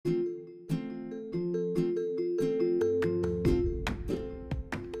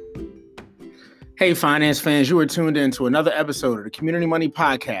Hey, finance fans, you are tuned in to another episode of the Community Money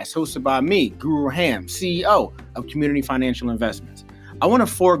Podcast, hosted by me, Guru Ham, CEO of Community Financial Investments. I want to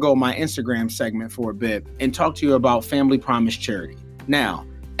forego my Instagram segment for a bit and talk to you about Family Promise Charity. Now,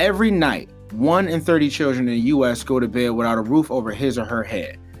 every night, 1 in 30 children in the U.S. go to bed without a roof over his or her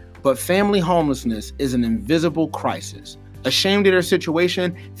head. But family homelessness is an invisible crisis. Ashamed of their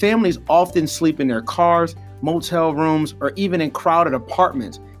situation, families often sleep in their cars, motel rooms, or even in crowded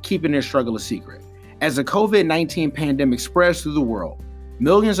apartments, keeping their struggle a secret. As the COVID-19 pandemic spreads through the world,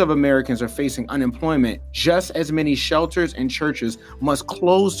 millions of Americans are facing unemployment. Just as many shelters and churches must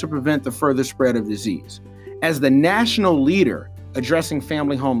close to prevent the further spread of disease. As the national leader addressing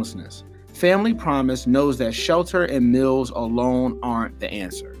family homelessness, Family Promise knows that shelter and meals alone aren't the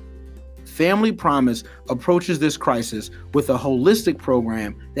answer. Family Promise approaches this crisis with a holistic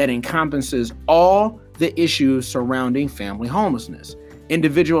program that encompasses all the issues surrounding family homelessness: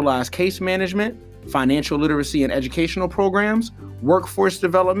 individualized case management, financial literacy and educational programs, workforce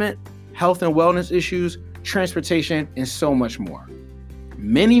development, health and wellness issues, transportation, and so much more.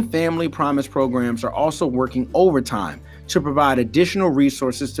 Many Family Promise programs are also working overtime to provide additional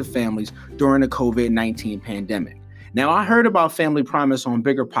resources to families during the COVID-19 pandemic. Now, I heard about Family Promise on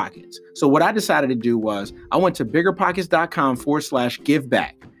Bigger Pockets. So what I decided to do was I went to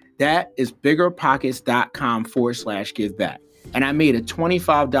biggerpockets.com/giveback. That is biggerpockets.com/giveback. And I made a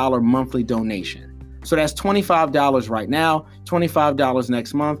 $25 monthly donation. So that's $25 right now, $25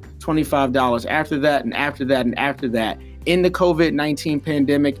 next month, $25 after that, and after that, and after that, in the COVID-19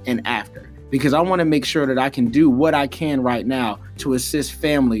 pandemic and after. Because I want to make sure that I can do what I can right now to assist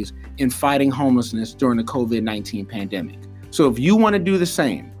families in fighting homelessness during the COVID-19 pandemic. So if you want to do the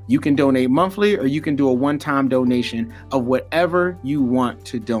same, you can donate monthly, or you can do a one-time donation of whatever you want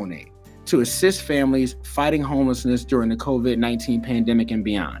to donate to assist families fighting homelessness during the COVID-19 pandemic and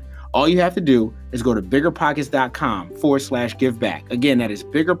beyond. All you have to do is go to biggerpockets.com/giveback. Again, that is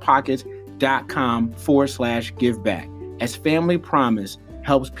biggerpockets.com/giveback. As Family Promise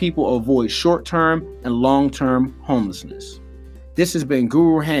helps people avoid short-term and long-term homelessness. This has been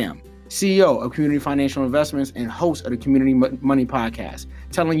Guru Ham, CEO of Community Financial Investments and host of the Community Money Podcast,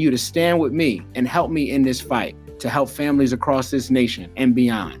 telling you to stand with me and help me in this fight to help families across this nation and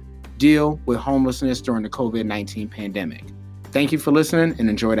beyond deal with homelessness during the COVID-19 pandemic. Thank you for listening and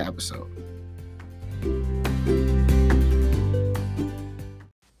enjoy the episode.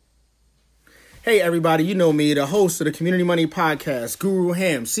 Hey everybody, you know me, the host of the Community Money Podcast, Guru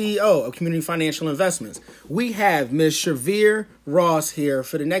Ham, CEO of Community Financial Investments. We have Ms. Sheveir Ross here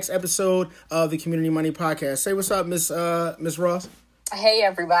for the next episode of the Community Money Podcast. Say what's up, Miss Ross. Hey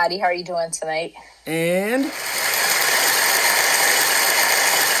everybody, how are you doing tonight? And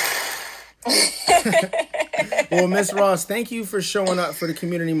well, Miss Ross, thank you for showing up for the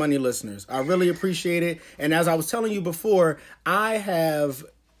Community Money listeners. I really appreciate it. And as I was telling you before, I have,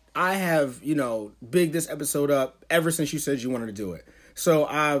 bigged this episode up ever since you said you wanted to do it. So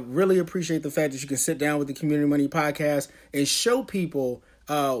I really appreciate the fact that you can sit down with the Community Money Podcast and show people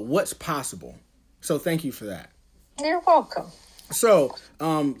what's possible. So thank you for that. You're welcome. So,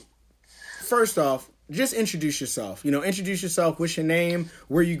 first off, just introduce yourself. Introduce yourself. What's your name?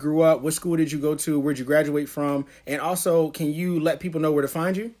 Where you grew up? What school did you go to? Where'd you graduate from? And also, can you let people know where to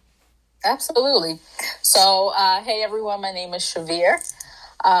find you? Absolutely. So, hey everyone, my name is Sheveir.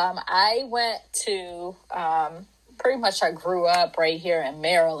 I went to, pretty much I grew up right here in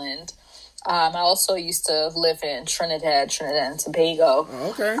Maryland. I also used to live in Trinidad and Tobago.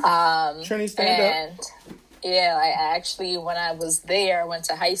 Oh, okay. Trini, stand up. Yeah, I actually, when I was there, I went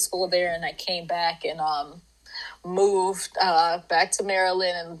to high school there, and I came back and moved back to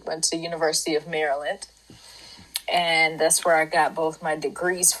Maryland and went to University of Maryland. And that's where I got both my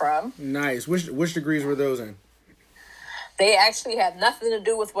degrees from. Nice. Which degrees were those in? They actually had nothing to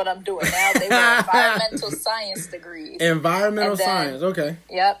do with what I'm doing now. They were environmental science degrees. Environmental science, okay.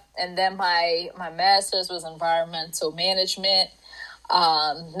 Yep. And then my master's was environmental management.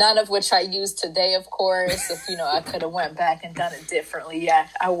 None of which I use today, of course. If, I could have went back and done it differently, yeah,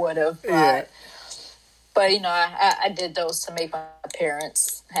 I would have. But I did those to make my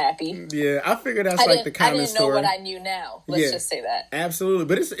parents happy. Yeah, I figured that's like the common story. I didn't know what I knew now. Let's just say that. Absolutely.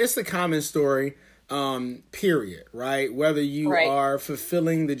 But it's the common story, period, right? Whether you are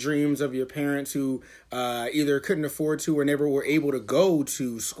fulfilling the dreams of your parents who either couldn't afford to or never were able to go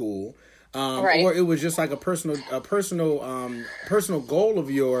to school, or it was just like a personal goal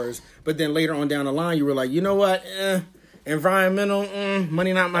of yours, but then later on down the line you were like, you know what, environmental,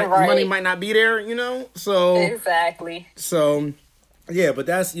 money might not be there, So exactly. So Yeah, but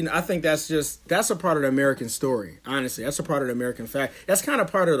that's, I think that's a part of the American story. Honestly, that's a part of the American fact. That's kind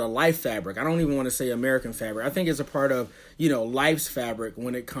of part of the life fabric. I don't even want to say American fabric. I think it's a part of, life's fabric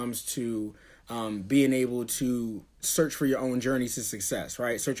when it comes to being able to search for your own journey to success,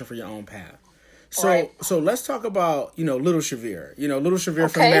 right? Searching for your own path. So let's talk about, little Sheveir, little Sheveir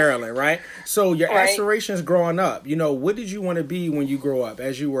from Maryland, right? So your aspirations growing up, what did you want to be when you grow up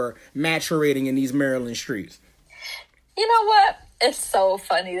as you were maturating in these Maryland streets? You know what? It's so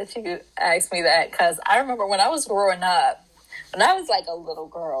funny that you asked me that, because I remember when I was growing up, when I was like a little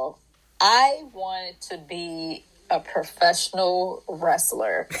girl, I wanted to be a professional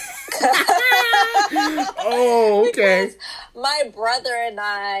wrestler. Oh, okay. Because my brother and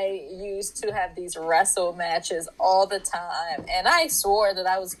I used to have these wrestle matches all the time, and I swore that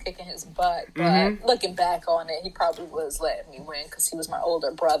I was kicking his butt, but looking back on it, he probably was letting me win because he was my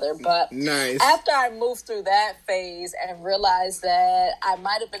older brother. But nice. After I moved through that phase and realized that I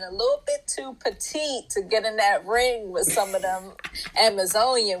might have been a little bit too petite to get in that ring with some of them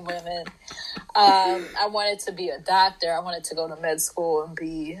Amazonian women, I wanted to be a doctor. I wanted to go to med school and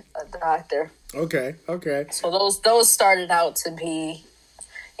be a doctor. Okay. So those started out to be,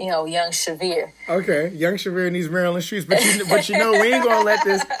 young Sheveir. Okay, young Sheveir in these Maryland streets. But we ain't gonna let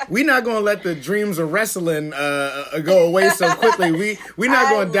this. We're not gonna let the dreams of wrestling go away so quickly. We're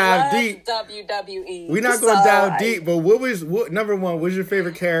not gonna dive deep. WWE. We're not gonna dive deep. But what number one was your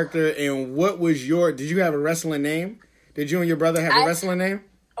favorite character, and what was did you have a wrestling name? Did you and your brother have a wrestling name?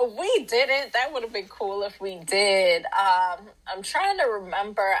 We didn't. That would have been cool if we did. I'm trying to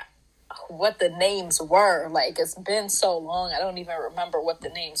remember what the names were. Like, it's been so long, I don't even remember what the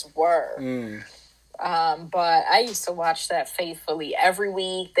names were. But I used to watch that faithfully every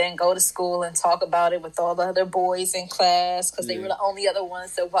week, then go to school and talk about it with all the other boys in class, because they were the only other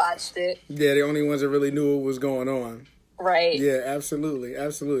ones that watched it. Yeah, the only ones that really knew what was going on. Right. Yeah, absolutely.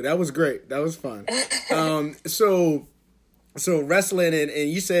 That was great. That was fun. So wrestling, and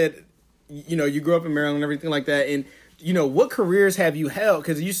you said, you grew up in Maryland and everything like that. And, what careers have you held?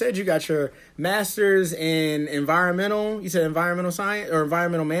 Because you said you got your master's in environmental science or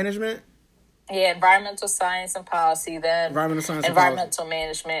environmental management? Yeah, environmental science and policy, then environmental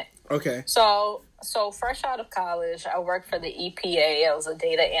management. Okay. So fresh out of college, I worked for the EPA. I was a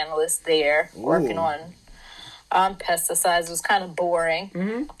data analyst there, working on pesticides. It was kind of boring.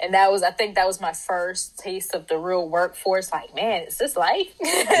 And I think that was my first taste of the real workforce. Like, man, is this life?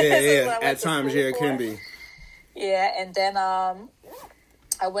 Yeah. At times, it can be. Yeah, and then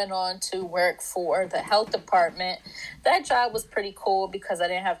I went on to work for the health department. That job was pretty cool because I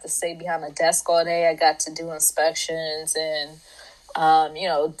didn't have to stay behind a desk all day. I got to do inspections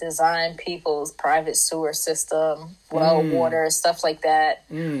and design people's private sewer system, water, stuff like that.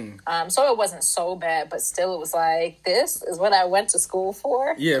 So it wasn't so bad, but still it was like, this is what I went to school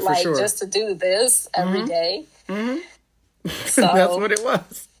for? Yeah, for like, sure. Just to do this every day? So, that's what it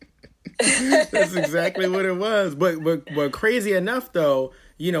was. That's exactly what it was. But crazy enough, though,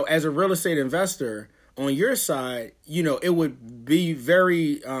 as a real estate investor, on your side, it would be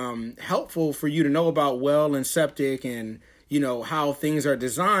very helpful for you to know about well and septic and how things are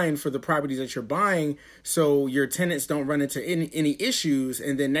designed for the properties that you're buying, so your tenants don't run into any issues,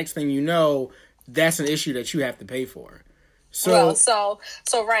 and then next thing you know, that's an issue that you have to pay for. So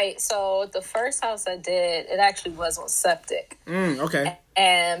the first house I did, it actually was on septic. Okay.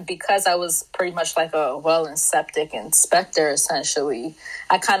 And because I was pretty much like a well and septic inspector, essentially,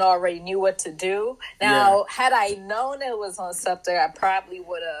 I kind of already knew what to do. Now, had I known it was on septic, I probably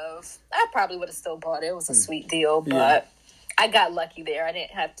would have still bought it. It was a sweet deal, but I got lucky there. I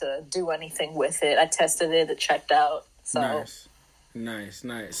didn't have to do anything with it. I tested it. It checked out. So Nice.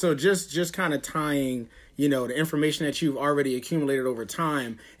 So just kind of tying, the information that you've already accumulated over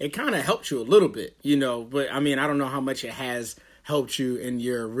time, it kind of helped you a little bit, but I mean, I don't know how much it has helped you in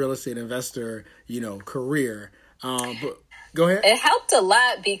your real estate investor, career. But go ahead. It helped a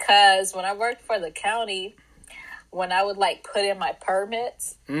lot because when I worked for the county, when I would put in my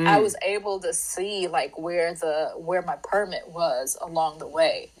permits, I was able to see where my permit was along the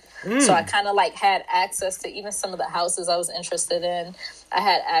way. So I kind of had access to even some of the houses I was interested in. I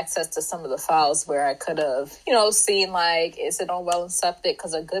had access to some of the files where I could have, seen is it on well and septic?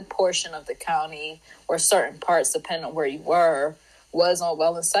 Because a good portion of the county, or certain parts, depending on where you were, was on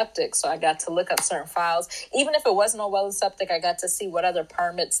well and septic. So I got to look up certain files. Even if it wasn't on well and septic, I got to see what other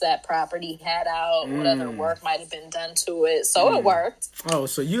permits that property had out, what other work might have been done to it. So it worked. Oh,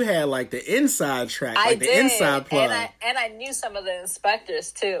 so you had the inside track, the inside plug. And I knew some of the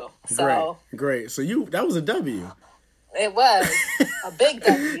inspectors too. So Great. So that was a W. It was a big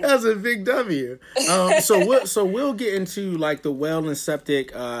W. That was a big W. So we'll get into like the well and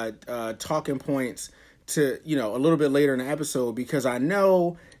septic talking points to a little bit later in the episode, because I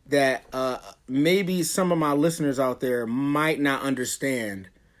know that maybe some of my listeners out there might not understand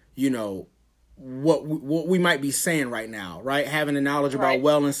what we might be saying right now, right? Having the knowledge about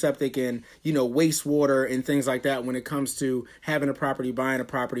well and septic and, wastewater and things like that when it comes to having a property, buying a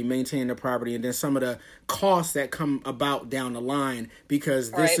property, maintaining a property, and then some of the costs that come about down the line,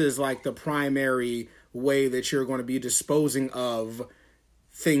 because this is like the primary way that you're going to be disposing of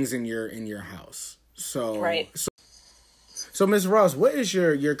things in your house. So, so Ms. Ross, what is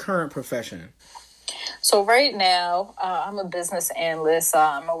your current profession? So right now, I'm a business analyst.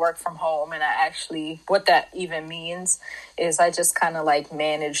 I work from home, and what that even means is I just kind of like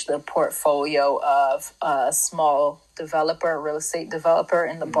manage the portfolio of a small developer, real estate developer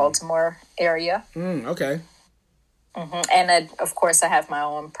in the Baltimore area. Okay. And of course, I have my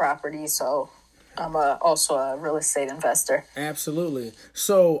own property, so I'm also a real estate investor. Absolutely.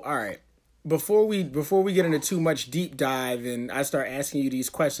 So, all right. Before we get into too much deep dive and I start asking you these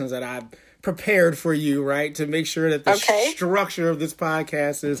questions that I've prepared for you, right, to make sure that the structure of this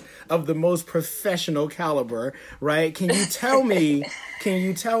podcast is of the most professional caliber, right? Can you tell me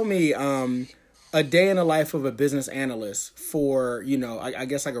a day in the life of a business analyst for, I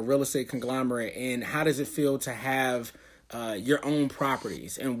guess like a real estate conglomerate, and how does it feel to have your own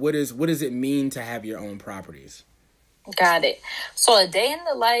properties, and what does it mean to have your own properties? Got it. So a day in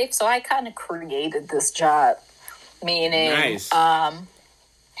the life. So I kind of created this job, meaning, nice. I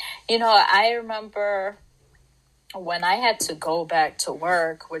remember when I had to go back to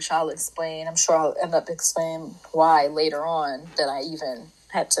work, which I'll explain. I'm sure I'll end up explaining why later on that I even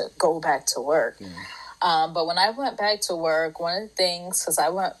had to go back to work. But when I went back to work, one of the things, because I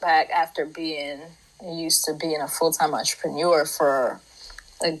went back after used to being a full-time entrepreneur for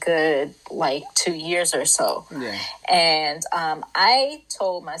a good 2 years or so. Yeah. And I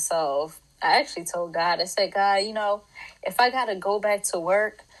told myself, I actually told God, I said, God, if I got to go back to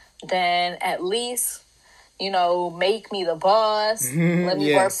work, then at least, make me the boss. Let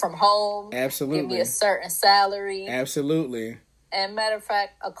me work from home. Absolutely. Give me a certain salary. Absolutely. And matter of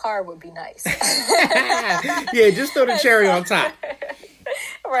fact, a car would be nice. Yeah, just throw the cherry on top.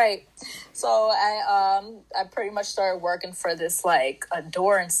 Right. So I pretty much started working for this a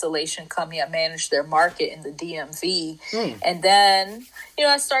door installation company. I managed their market in the DMV. And then,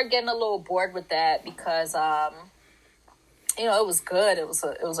 I started getting a little bored with that because it was good. It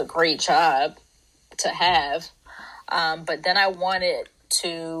was a great job to have. But then I wanted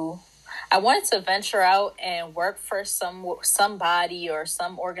to venture out and work for somebody or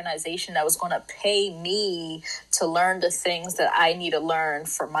some organization that was going to pay me to learn the things that I need to learn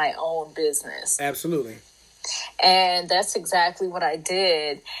for my own business. Absolutely. And that's exactly what I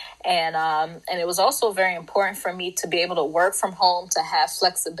did. And it was also very important for me to be able to work from home, to have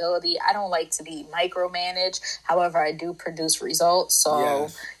flexibility. I don't like to be micromanaged. However, I do produce results. So,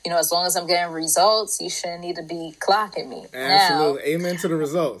 yes. As long as I'm getting results, you shouldn't need to be clocking me. Absolutely. Now, amen to the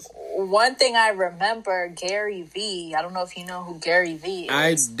results. One thing I remember, Gary V. I don't know if you know who Gary V is.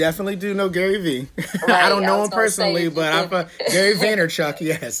 I definitely do know Gary V. Right, I don't know him personally, but I'm Gary Vaynerchuk.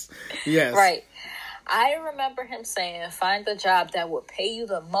 Yes. Right. I remember him saying, find the job that will pay you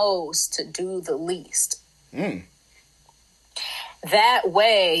the most to do the least. That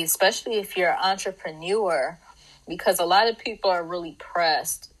way, especially if you're an entrepreneur, because a lot of people are really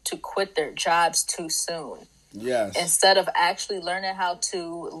pressed to quit their jobs too soon. Yes. Instead of actually learning how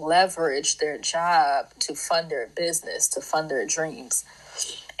to leverage their job to fund their business, to fund their dreams.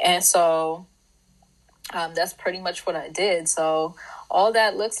 And so that's pretty much what I did. So all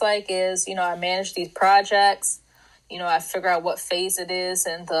that looks like is, I manage these projects. I figure out what phase it is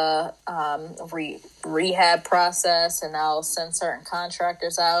in the rehab process, and I'll send certain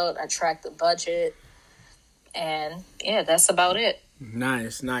contractors out. I track the budget. And yeah, that's about it.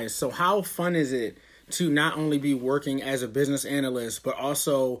 Nice. So how fun is it to not only be working as a business analyst, but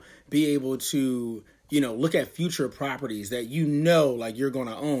also be able to, look at future properties that you're going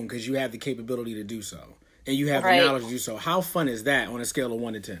to own because you have the capability to do so and you have the knowledge to do so? How fun is that on a scale of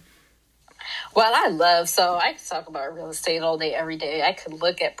 1 to 10? Well, I could talk about real estate all day, every day. I could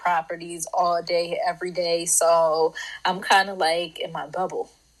look at properties all day, every day. So I'm kind of in my bubble.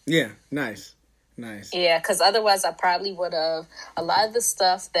 Yeah, nice. Yeah, because otherwise I probably would have, a lot of the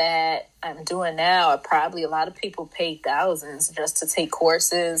stuff that I'm doing now, a lot of people pay thousands just to take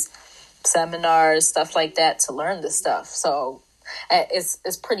courses, seminars, stuff like that to learn this stuff. So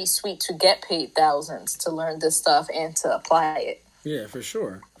it's pretty sweet to get paid thousands to learn this stuff and to apply it. Yeah, for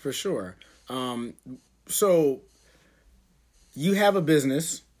sure. So you have a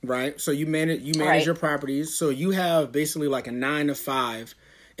business, right? So you manage Right. your properties. So you have basically like a 9 to 5,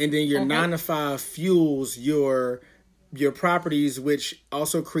 and then your Mm-hmm. 9 to 5 fuels your properties, which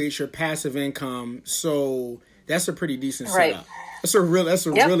also creates your passive income. So that's a pretty decent Right. setup. That's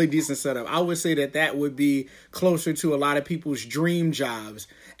a Yep. really decent setup. I would say that would be closer to a lot of people's dream jobs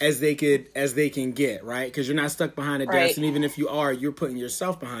as they can get, right? Because you're not stuck behind a desk, Right. and even if you are, you're putting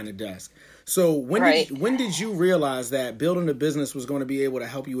yourself behind a desk. So Right. when did you realize that building a business was going to be able to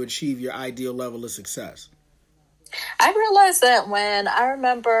help you achieve your ideal level of success? I realized that when I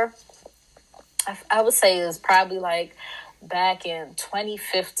remember, I would say it was probably like back in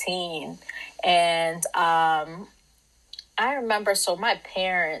 2015. And I remember, so my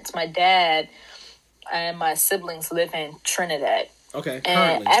parents, my dad and my siblings live in Trinidad. Okay,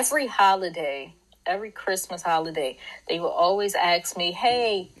 And currently. every Christmas holiday, they will always ask me,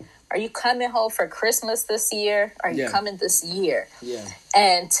 hey, are you coming home for Christmas this year? Are you Yeah. coming this year? Yeah.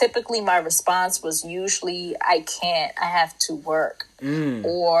 And typically my response was usually, I can't, I have to work.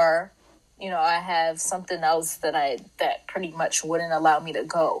 Or, I have something else that pretty much wouldn't allow me to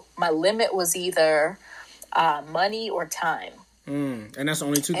go. My limit was either money or time. And that's the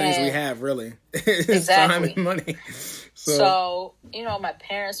only two things we have, really. It's Exactly. time and money. So, my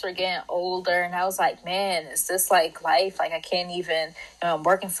parents were getting older, and I was like, man, is this like life? Like, I can't even, I'm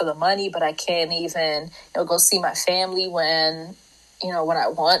working for the money, but I can't even, go see my family when I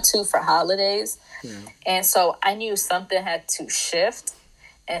want to for holidays. Yeah. And so I knew something had to shift.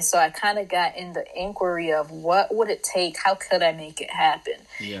 And so I kind of got in the inquiry of what would it take? How could I make it happen?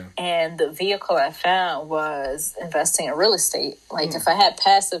 Yeah. And the vehicle I found was investing in real estate. Like if I had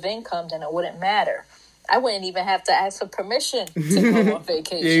passive income, then it wouldn't matter. I wouldn't even have to ask for permission to go on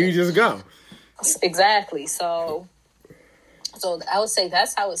vacation. Yeah, you just go. Exactly. So I would say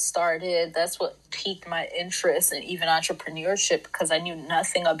that's how it started. That's what piqued my interest in even entrepreneurship, because I knew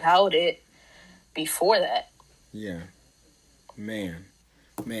nothing about it before that. Yeah. Man,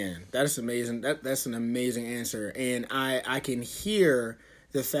 that's amazing. That's an amazing answer. And I can hear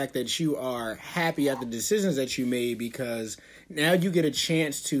the fact that you are happy at the decisions that you made, because now you get a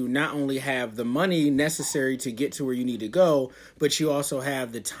chance to not only have the money necessary to get to where you need to go, but you also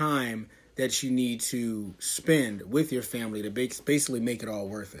have the time that you need to spend with your family to basically make it all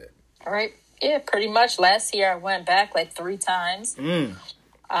worth it. All right. Yeah, pretty much. Last year I went back like 3 times,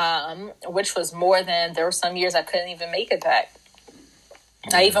 which was more than, there were some years I couldn't even make it back.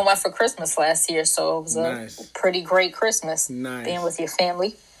 Yeah. I even went for Christmas last year, so it was a pretty great Christmas. Nice. Being with your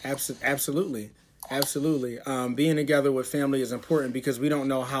family. Absolutely. Being together with family is important, because we don't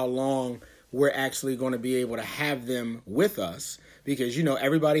know how long we're actually going to be able to have them with us, because,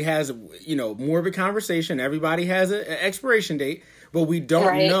 everybody has, morbid conversation. Everybody has an expiration date, but we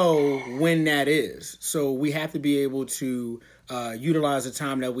don't know when that is. So we have to be able to utilize the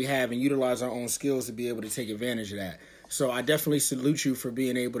time that we have and utilize our own skills to be able to take advantage of that. So I definitely salute you for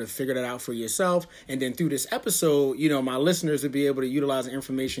being able to figure that out for yourself. And then through this episode, my listeners will be able to utilize the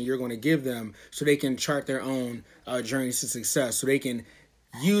information you're going to give them so they can chart their own journeys to success, so they can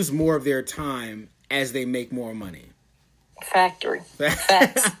use more of their time as they make more money. Facts.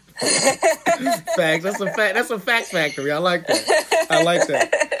 Facts. That's a fact factory. I like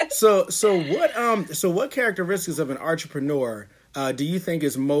that. So what characteristics of an entrepreneur do you think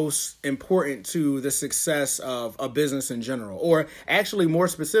is most important to the success of a business in general? Or actually more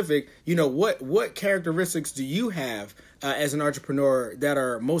specific, what characteristics do you have as an entrepreneur that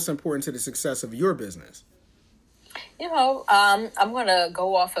are most important to the success of your business? I'm going to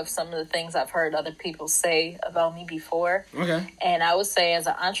go off of some of the things I've heard other people say about me before. Okay. And I would say as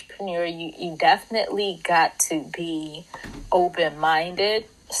an entrepreneur, you definitely got to be open-minded.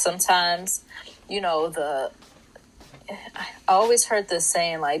 Sometimes, I always heard this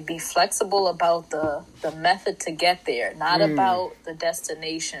saying, like, be flexible about the method to get there, not about the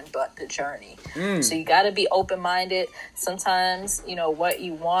destination, but the journey. So you got to be open-minded. Sometimes, what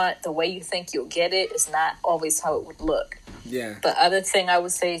you want, the way you think you'll get it is not always how it would look. Yeah. The other thing I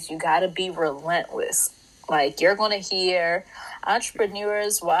would say is you got to be relentless. Like, you're going to hear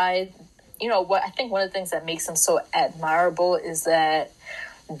entrepreneurs, I think one of the things that makes them so admirable is that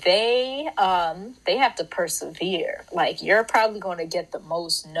they have to persevere. Like, you're probably going to get the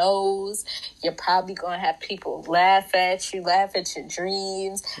most no's. You're probably going to have people laugh at you, laugh at your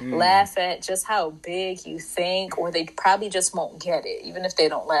dreams, laugh at just how big you think, or they probably just won't get it. Even if they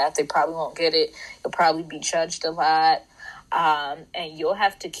don't laugh, they probably won't get it. You'll probably be judged a lot. And you'll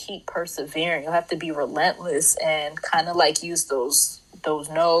have to keep persevering. You'll have to be relentless and kind of like use those those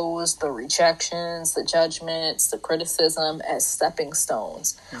no's, the rejections, the judgments, the criticism as stepping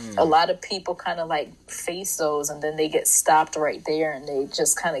stones. A lot of people kind of like face those and then they get stopped right there and they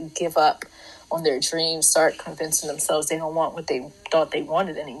just kind of give up on their dreams, start convincing themselves they don't want what they thought they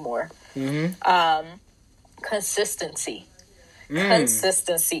wanted anymore. Consistency.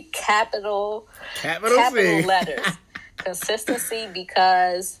 Consistency. Capital letters. Consistency,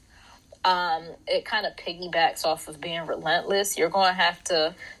 because it kind of piggybacks off of being relentless. You're going to have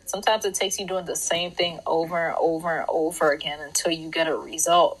to, sometimes it takes you doing the same thing over and over and over again until you get a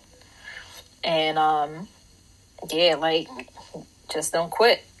result. And just don't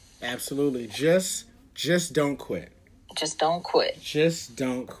quit. Absolutely. Just don't quit. Just don't quit. Just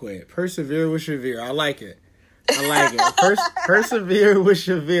don't quit. Persevere with Sheveir. I like it. Persevere with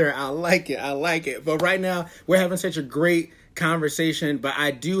Sheveir. I like it. But right now, we're having such a great conversation, but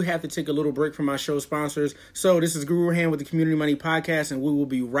I do have to take a little break from my show sponsors. So this is Guru Ham with the Community Money Podcast, and we will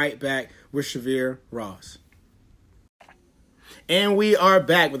be right back with Sheveir Ross. And we are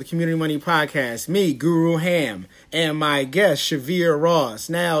back with the Community Money Podcast. Me, Guru Ham, and my guest, Sheveir Ross.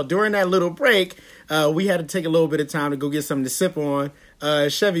 Now, during that little break, we had to take a little bit of time to go get something to sip on.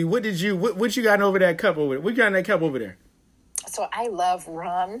 Chevy, what you got over that cup over there? What you got in that cup over there? So I love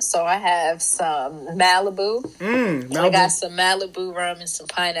rum. So I have some Malibu. Malibu. I got some Malibu rum and some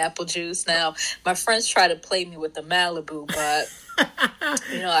pineapple juice. Now, my friends try to play me with the Malibu, but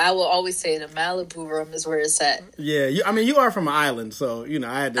I will always say the Malibu rum is where it's at. Yeah, you are from an island, so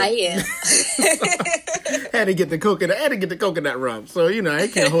I am. had to get the coconut. I had to get the coconut rum, so I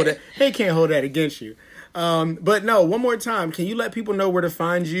can't hold that. They can't hold that against you. But no, one more time, can you let people know where to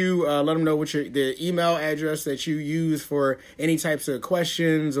find you? Let them know what the email address that you use for any types of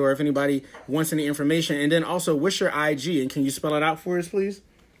questions, or if anybody wants any information. And then also, what's your IG? And can you spell it out for us, please?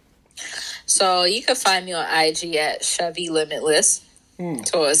 So you can find me on IG at Chevy Limitless.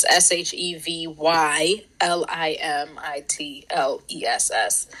 So it's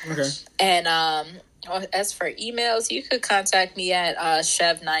ShevyLimitLess. Okay. And as for emails, you could contact me at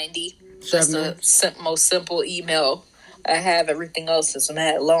Chev90. Just the most simple email. I have everything else is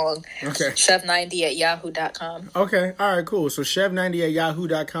mad long. Okay. Chev90@yahoo.com. Okay. All right, cool. So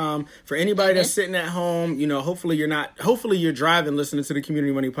Chev90@yahoo.com. For anybody that's sitting at home, hopefully you're driving listening to the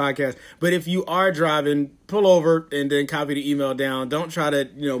Community Money Podcast. But if you are driving, pull over and then copy the email down. Don't try to,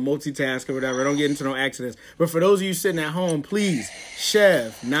 multitask or whatever. Don't get into no accidents. But for those of you sitting at home, please,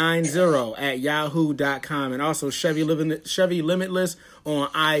 Chev90@yahoo.com. And also Chevy Limitless on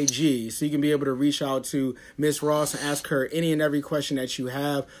IG, so you can be able to reach out to Miss Ross and ask her any and every question that you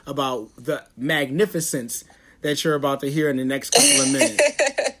have about the magnificence that you're about to hear in the next couple of minutes.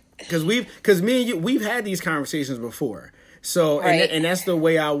 Because me and you, we've had these conversations before. So, right. and that's the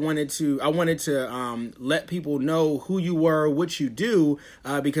way I wanted to let people know who you were, what you do,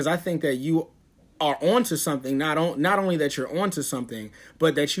 because I think that you are onto something. Not only that you're onto something,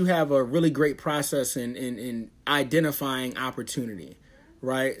 but that you have a really great process in identifying opportunity.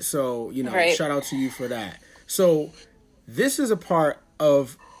 Right. So, right. Shout out to you for that. So this is a part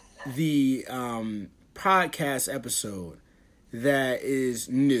of the podcast episode that is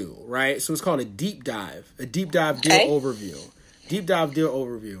new, right? So it's called a deep dive deal overview. Deep dive deal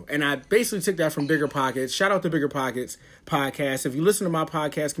overview. And I basically took that from Bigger Pockets. Shout out to Bigger Pockets podcast. If you listen to my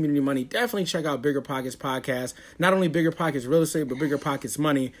podcast, Community Money, definitely check out Bigger Pockets podcast. Not only Bigger Pockets Real Estate, but Bigger Pockets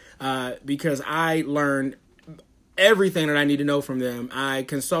Money, because I learned everything that I need to know from them. I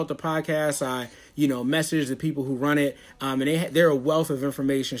consult the podcast. I, message the people who run it. And they're a wealth of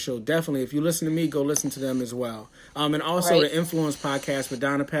information. So definitely, if you listen to me, go listen to them as well. And also the Influence podcast with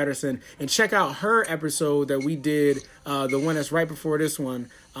Donna Patterson. And check out her episode that we did, the one that's right before this one.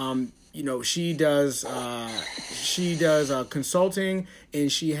 She does consulting,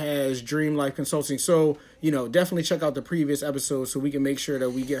 and she has Dream Life Consulting. So, definitely check out the previous episodes so we can make sure that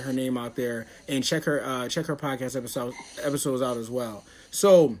we get her name out there, and check her podcast episodes out as well.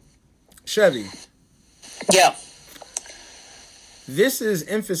 So, Chevy. Yeah. This is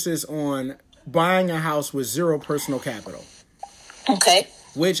emphasis on buying a house with zero personal capital. Okay.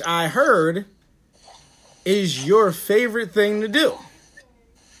 Which I heard is your favorite thing to do.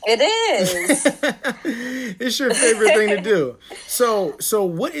 It is. It's your favorite thing to do. So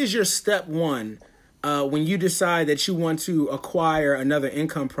what is your step one when you decide that you want to acquire another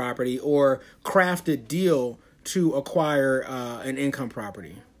income property or craft a deal to acquire an income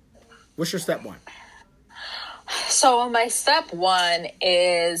property? What's your step one? So my step one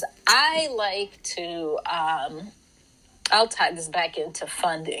is I like to I'll tie this back into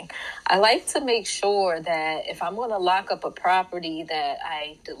funding. I like to make sure that if I'm going to lock up a property, that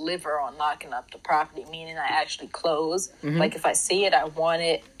I deliver on locking up the property, meaning I actually close. Mm-hmm. Like if I see it, I want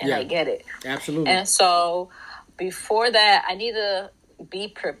it, and I get it. Absolutely. And so before that, I need to be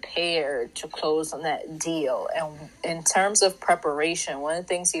prepared to close on that deal. And in terms of preparation, one of the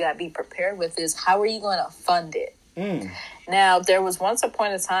things you got to be prepared with is, how are you going to fund it? Now, there was once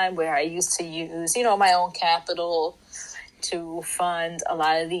upon a time where I used to use, my own capital to fund a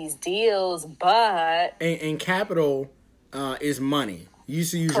lot of these deals, but... And capital is money. You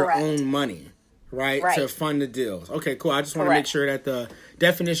used to use your own money, right? To fund the deals. Okay, cool. I just want to make sure that the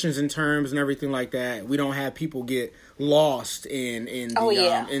definitions and terms and everything like that, we don't have people get lost in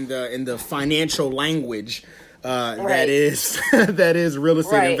the financial language that is real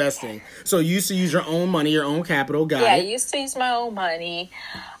estate investing. So you used to use your own money, your own capital. Got it. I used to use my own money.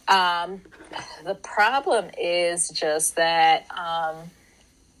 The problem is just that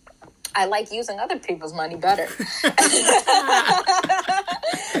I like using other people's money better.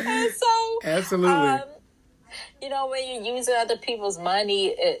 And so, absolutely. When you're using other people's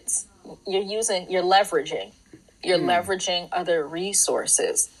money, you're leveraging. You're leveraging other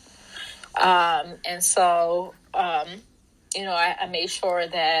resources. And so, I made sure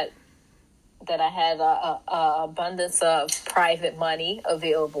that I had a abundance of private money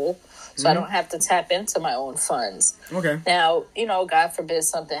available, so I don't have to tap into my own funds. Okay. Now, God forbid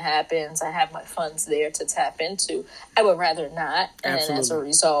something happens, I have my funds there to tap into. I would rather not. And then as a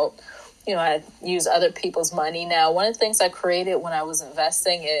result, I use other people's money. Now, one of the things I created when I was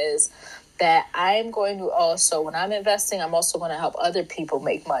investing is that I'm going to also, when I'm investing, I'm also going to help other people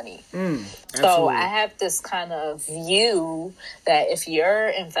make money. So I have this kind of view that if you're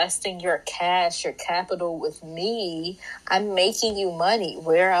investing your cash, your capital with me, I'm making you money.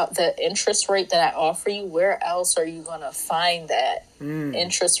 Where the interest rate that I offer you, where else are you going to find that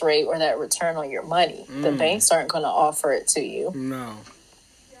interest rate or that return on your money? The banks aren't going to offer it to you. No,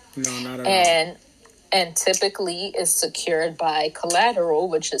 not at all. And typically is secured by collateral,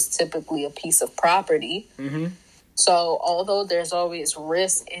 which is typically a piece of property. Mm-hmm. So although there's always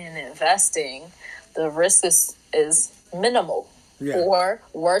risk in investing, the risk is minimal. Yeah. Or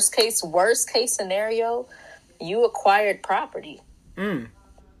worst case scenario, you acquired property.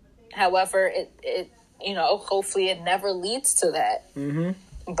 However, it hopefully it never leads to that.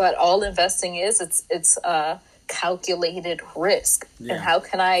 Mm-hmm. But all investing is, it's a calculated risk. Yeah. And how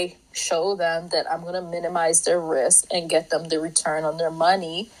can I show them that I'm going to minimize their risk and get them the return on their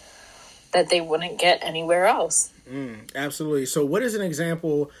money that they wouldn't get anywhere else? Absolutely. So what is an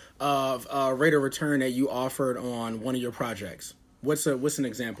example of a rate of return that you offered on one of your projects? What's an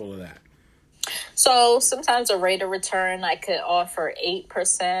example of that? So sometimes a rate of return, I could offer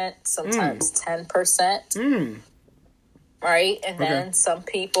 8%, sometimes 10%. Right? And then some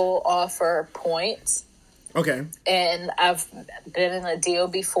people offer points. Okay. And I've been in a deal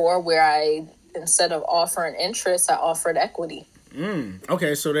before where I, instead of offering interest, I offered equity.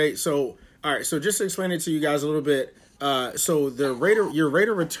 Okay. So all right. So just to explain it to you guys a little bit. So your rate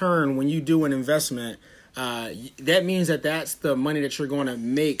of return when you do an investment, that means that's the money that you're going to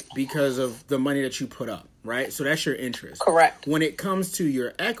make because of the money that you put up, right? So that's your interest. Correct. When it comes to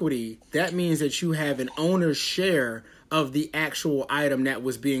your equity, that means that you have an owner's share of the actual item that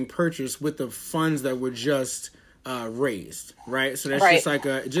was being purchased with the funds that were just raised, right? So that's just like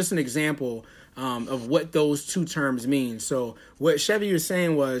just an example of what those two terms mean. So what Sheveir was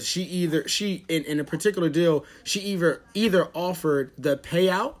saying was she in a particular deal, she either offered the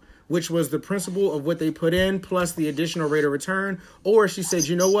payout, which was the principal of what they put in plus the additional rate of return, or she said,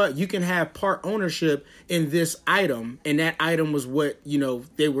 you know what, you can have part ownership in this item, and that item was what you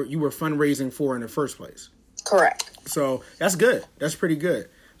were fundraising for in the first place. Correct. So that's good. That's pretty good.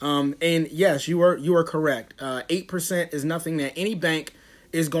 And yes, you are correct. 8% is nothing that any bank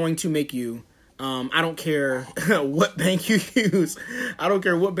is going to make you. I don't care what bank you use.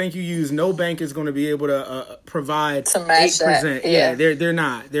 No bank is going to be able to provide 8%. Yeah, they're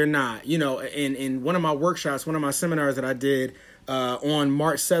not. In one of my workshops, one of my seminars that I did on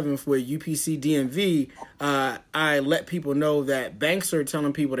March 7th with UPC DMV, I let people know that banks are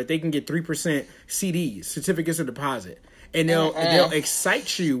telling people that they can get 3% CDs, certificates of deposit. And they'll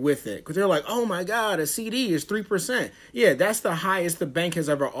excite you with it because they're like, oh my God, a CD is 3%. Yeah, that's the highest the bank has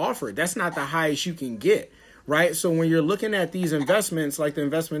ever offered. That's not the highest you can get, right? So when you're looking at these investments, like the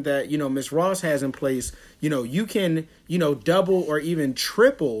investment that, Ms. Ross has in place, you can, double or even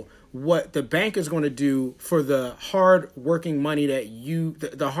triple what the bank is going to do for the hard working money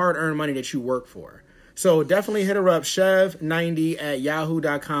that the hard earned money that you work for. So definitely hit her up,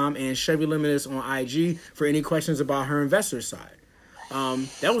 chev90@yahoo.com and Chevy Limited on IG for any questions about her investor side.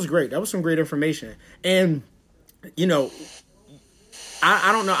 That was great. That was some great information. And, you know,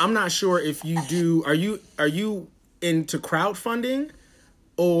 I don't know. I'm not sure if you do. Are you into crowdfunding,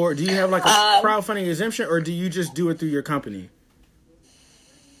 or do you have like a crowdfunding exemption, or do you just do it through your company?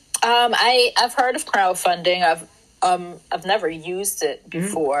 I've heard of crowdfunding. I've never used it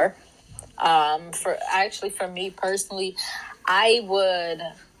before. For me personally, I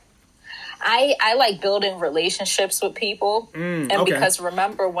like building relationships with people. Because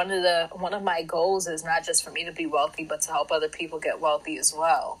remember, one of my goals is not just for me to be wealthy, but to help other people get wealthy as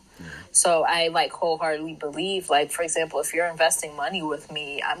well. So I like wholeheartedly believe, like, for example, if you're investing money with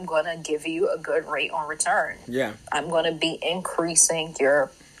me, I'm going to give you a good rate on return. Yeah. I'm going to be increasing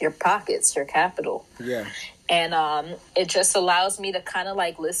your pockets, your capital. Yeah. And it just allows me to kind of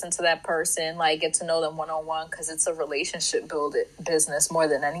like listen to that person, like get to know them one-on-one, because it's a relationship business more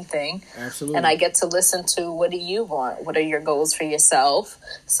than anything. Absolutely. And I get to listen to, what do you want? What are your goals for yourself?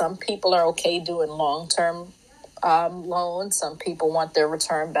 Some people are okay doing long-term loans. Some people want their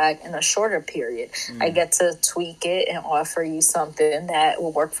return back in a shorter period. I get to tweak it and offer you something that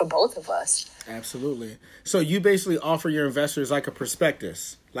will work for both of us. Absolutely. So you basically offer your investors like a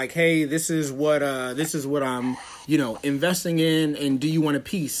prospectus, like, hey, this is what I'm, investing in, and do you want a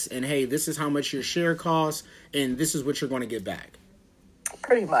piece? And hey, this is how much your share costs, and this is what you're going to get back.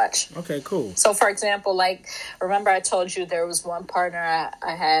 Pretty much. Okay, cool. So, for example, like, remember I told you there was one partner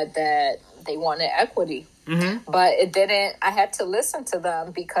I had that they wanted equity. But it didn't. I had to listen to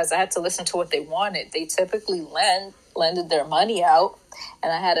them because I had to listen to what they wanted. They typically lended their money out,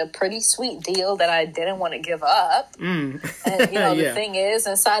 and I had a pretty sweet deal that I didn't want to give up. And the thing is,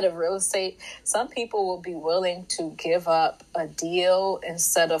 inside of real estate, some people will be willing to give up a deal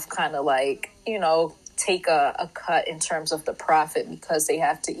instead of kind of like, take a cut in terms of the profit, because they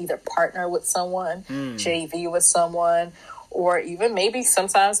have to either partner with someone, JV with someone, or even maybe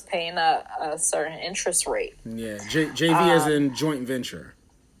sometimes paying a certain interest rate. Yeah, JV as in joint venture.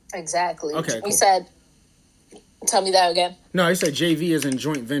 Exactly. Okay, cool. We said, tell me that again. No, I said JV as in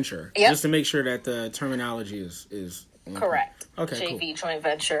joint venture. Yep. Just to make sure that the terminology is correct. Okay, JV, cool. Joint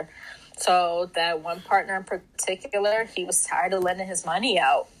venture. So that one partner in particular, he was tired of lending his money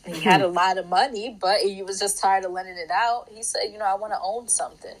out. He had a lot of money, but he was just tired of lending it out. He said, I want to own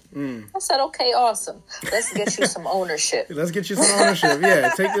something. I said, okay, awesome. Let's get you some ownership. Yeah,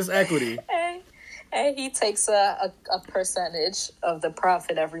 take this equity. And he takes a percentage of the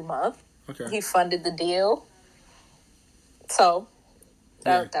profit every month. Okay. He funded the deal. So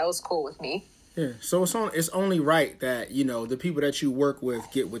that was cool with me. Yeah, so it's only right that, the people that you work with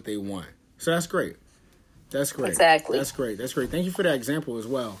get what they want. So that's great. Exactly. That's great. Thank you for that example as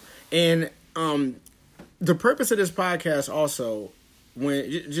well. And the purpose of this podcast also,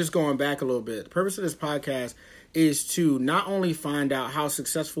 just going back a little bit, the purpose of this podcast is to not only find out how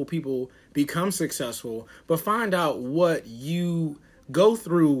successful people become successful, but find out what you go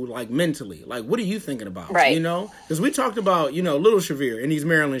through, like, mentally. Like, what are you thinking about? Right. Because we talked about, little Sheveir in these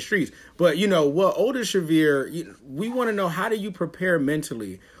Maryland streets. But, what older Sheveir, we want to know, how do you prepare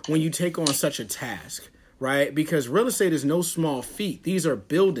mentally when you take on such a task, right? Because real estate is no small feat. These are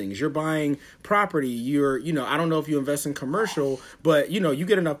buildings. You're buying property. You're, I don't know if you invest in commercial, but, you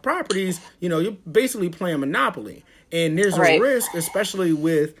get enough properties, you're basically playing Monopoly. And there's a risk, especially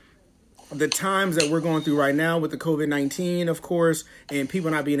with the times that we're going through right now with the COVID-19, of course, and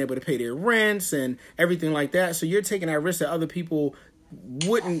people not being able to pay their rents and everything like that. So you're taking that risk that other people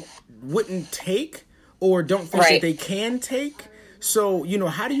wouldn't take, or don't think that they can take. So,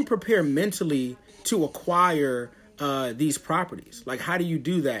 how do you prepare mentally to acquire these properties? Like, how do you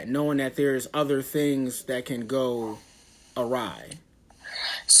do that, knowing that there's other things that can go awry?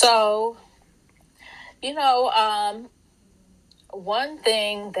 So, one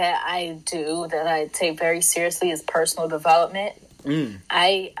thing that I do that I take very seriously is personal development.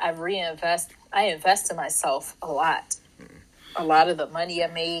 I invest in myself a lot. A lot of the money I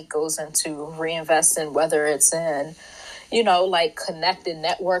make goes into reinvesting, whether it's in, like connected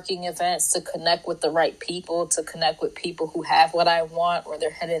networking events, to connect with the right people, to connect with people who have what I want, or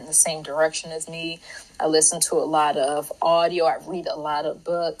they're headed in the same direction as me. I listen to a lot of audio. I read a lot of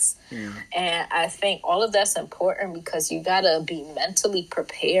books. And I think all of that's important, because you got to be mentally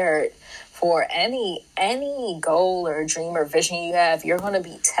prepared for any goal or dream or vision you have. You're going to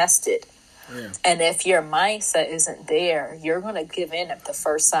be tested. Yeah. And if your mindset isn't there, you're going to give in at the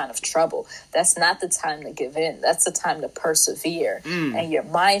first sign of trouble. That's not the time to give in. That's the time to persevere. And your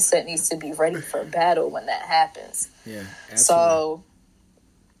mindset needs to be ready for battle when that happens. Yeah, absolutely. So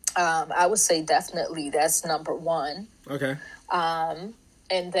I would say definitely that's number one. Okay. And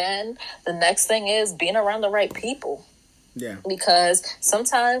then the next thing is being around the right people. Yeah. Because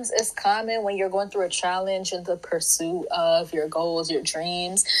sometimes it's common when you're going through a challenge in the pursuit of your goals, your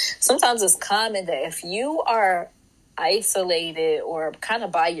dreams. Sometimes it's common that if you are isolated or kind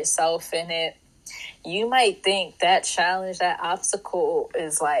of by yourself in it, you might think that challenge, that obstacle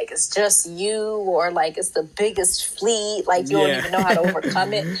is like, it's just you, or like it's the biggest fleet, like you don't even know how to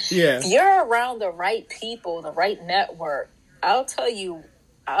overcome it. If you're around the right people, the right network, I'll tell you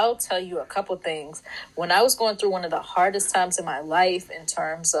a couple things. When I was going through one of the hardest times in my life in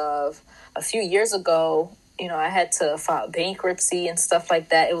terms of a few years ago, I had to file bankruptcy and stuff like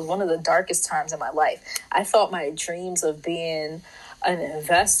that. It was one of the darkest times in my life. I thought my dreams of being an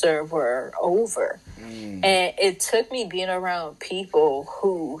investor were over. And it took me being around people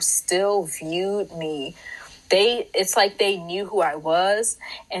who still viewed me. It's like they knew who I was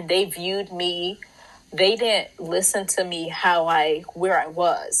and they viewed me. They didn't listen to me where I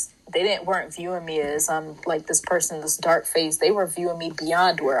was. They weren't viewing me as I'm like this person, this dark face. They were viewing me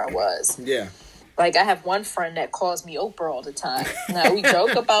beyond where I was. Yeah. Like I have one friend that calls me Oprah all the time. Now we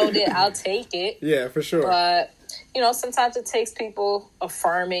joke about it. I'll take it. Yeah, for sure. But sometimes it takes people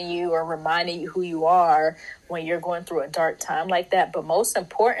affirming you or reminding you who you are when you're going through a dark time like that. But most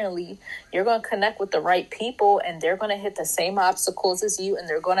importantly, you're going to connect with the right people and they're going to hit the same obstacles as you and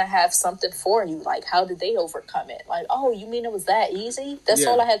they're going to have something for you. Like, how did they overcome it? Like, oh, you mean it was that easy? That's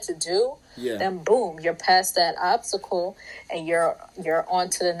all I had to do? Yeah. Then boom, you're past that obstacle and you're on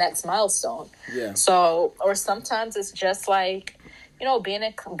to the next milestone. Yeah. So, or sometimes it's just like, being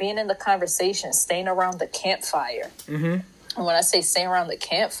in the conversation, staying around the campfire. Mm-hmm. And when I say staying around the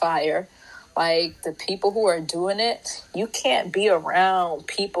campfire, like the people who are doing it, you can't be around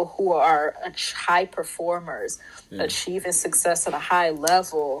people who are high performers, achieving success at a high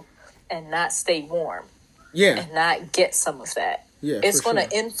level and not stay warm. Yeah. And not get some of that. Yeah, it's going to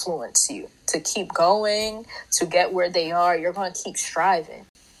influence you to keep going, to get where they are. You're going to keep striving.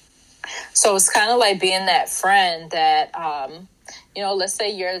 So it's kind of like being that friend that, let's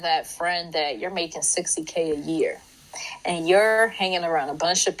say you're that friend that you're making $60K a year and you're hanging around a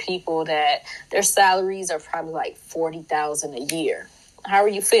bunch of people that their salaries are probably like $40,000 a year. How are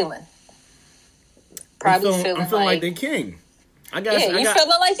you feeling? I'm feeling like the king. You're feeling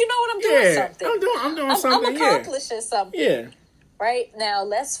like, I'm doing something. I'm doing something. I'm accomplishing something. Yeah. Right now,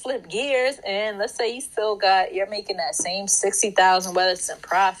 let's flip gears and let's say you're making that same $60,000, whether it's in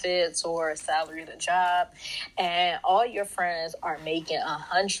profits or a salary at a job, and all your friends are making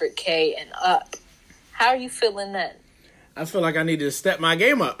 $100K and up. How are you feeling then? I feel like I need to step my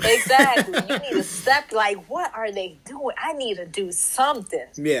game up. Exactly. You need to step, like, what are they doing? I need to do something.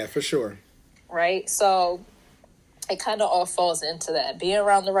 Yeah, for sure. Right? So it kind of all falls into that. Being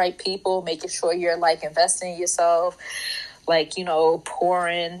around the right people, making sure you're, like, investing in yourself, like,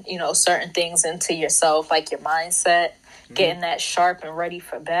 pouring, certain things into yourself, like your mindset, getting that sharp and ready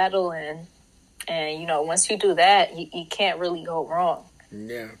for battle. And once you do that, you can't really go wrong.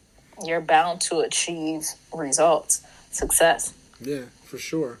 Yeah. You're bound to achieve results, success. Yeah, for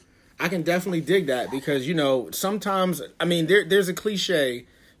sure. I can definitely dig that because, sometimes, there's a cliche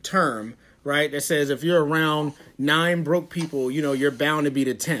term, right, that says if you're around 9 broke people, you're bound to be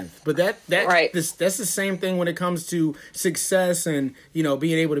the 10th. But that's the same thing when it comes to success and,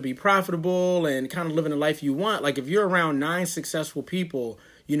 being able to be profitable and kind of living the life you want. Like if you're around 9 successful people,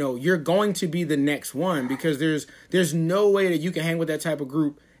 you're going to be the next one because there's no way that you can hang with that type of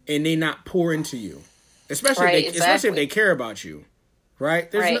group and they not pour into you, especially if they care about you, right?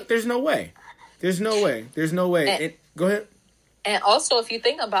 There's no way. There's no way. Go ahead. And also, if you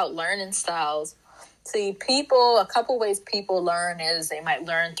think about learning styles, see, a couple ways people learn is they might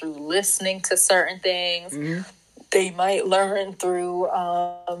learn through listening to certain things. Mm-hmm. They might learn through,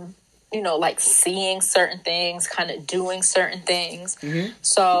 like seeing certain things, kind of doing certain things. Mm-hmm.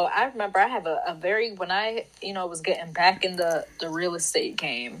 So I remember I have when I, was getting back in the real estate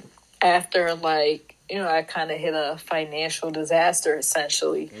game after I kind of hit a financial disaster,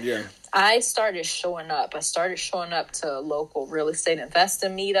 essentially. Yeah. I started showing up. To local real estate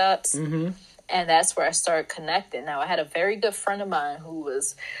investing meetups. Mm-hmm. And that's where I started connecting. Now, I had a very good friend of mine who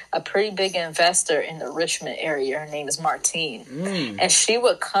was a pretty big investor in the Richmond area. Her name is Martine. And she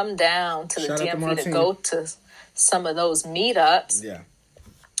would come down to the DMV to go to some of those meetups. Yeah.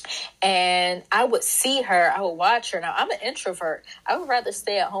 And I would see her. I would watch her. Now, I'm an introvert. I would rather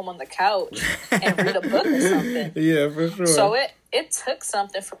stay at home on the couch and read a book or something. Yeah, for sure. So it took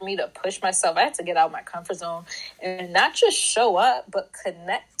something for me to push myself. I had to get out of my comfort zone and not just show up, but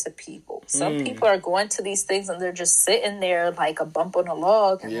connect to people. Some people are going to these things and they're just sitting there like a bump on a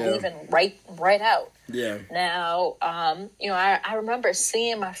log and leaving right out. Yeah. Now, I remember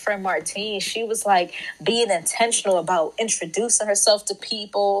seeing my friend Martine. She was like being intentional about introducing herself to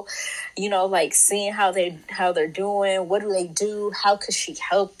people, like seeing how they're doing. What do they do? How could she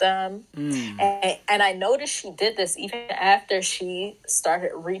help them? And I noticed she did this even after she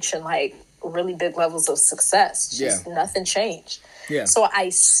started reaching like really big levels of success. Nothing changed. Yeah. So I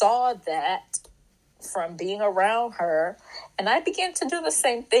saw that from being around her, and I began to do the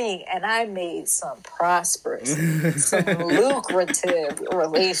same thing, and I made some prosperous, some lucrative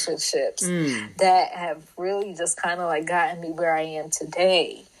relationships that have really just kind of like gotten me where I am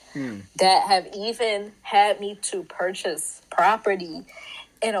today, that have even had me to purchase property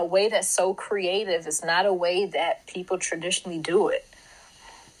in a way that's so creative. It's not a way that people traditionally do it.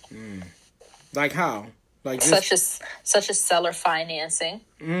 Like how? Like such as seller financing.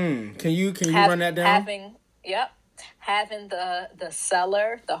 Can you run that down? Having the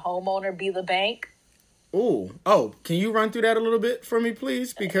seller, the homeowner, be the bank. Can you run through that a little bit for me,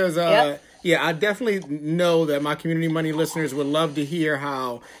 please? Because I definitely know that my community money listeners would love to hear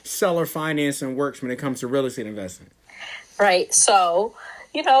how seller financing works when it comes to real estate investing. Right. So,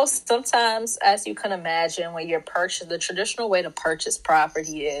 sometimes, as you can imagine, when you're the traditional way to purchase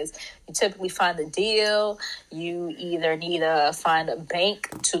property is you typically find a deal. You either need to find a bank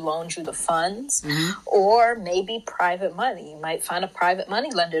to loan you the funds, or maybe private money. You might find a private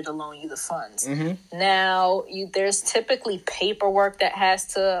money lender to loan you the funds. Now, there's typically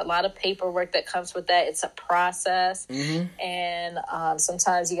a lot of paperwork that comes with that. It's a process. And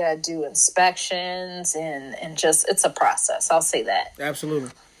sometimes you got to do inspections and just, it's a process. I'll say that.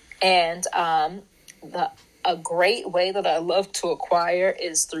 Absolutely. And a great way that I love to acquire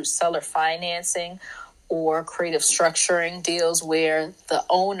is through seller financing or creative structuring deals where the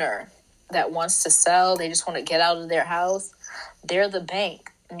owner that wants to sell, they just want to get out of their house. They're the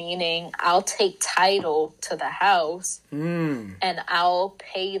bank, meaning I'll take title to the house and I'll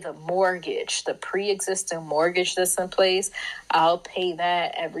pay the mortgage, the pre-existing mortgage that's in place. I'll pay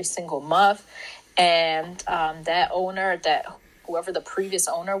that every single month. And that owner, whoever the previous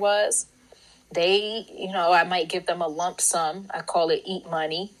owner was, I might give them a lump sum. I call it eat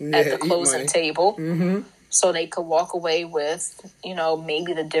money at the closing table. So they could walk away with,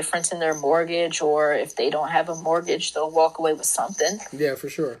 maybe the difference in their mortgage, or if they don't have a mortgage, they'll walk away with something. Yeah, for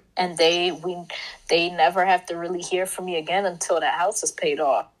sure. And they never have to really hear from me again until the house is paid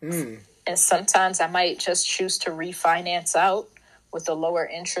off. And sometimes I might just choose to refinance out with a lower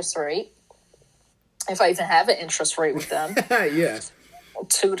interest rate, if I even have an interest rate with them. Yes.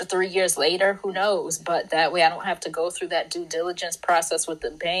 2 to 3 years later, who knows? But that way I don't have to go through that due diligence process with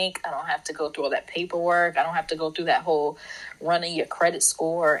the bank. I don't have to go through all that paperwork. I don't have to go through that whole running your credit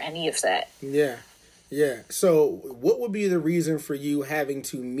score or any of that. Yeah. So what would be the reason for you having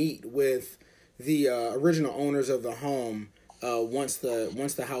to meet with the original owners of the home once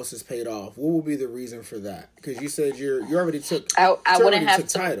the house is paid off? What would be the reason for that? Because you said you already took I wouldn't have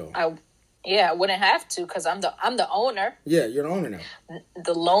to title. I wouldn't have to, because I'm the owner. Yeah, you're the owner now.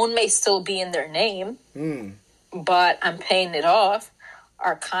 The loan may still be in their name, but I'm paying it off.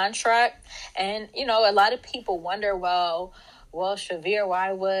 Our contract, and a lot of people wonder, well, Sheveir,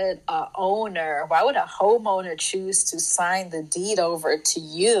 why would a homeowner choose to sign the deed over to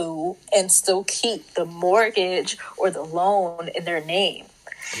you and still keep the mortgage or the loan in their name?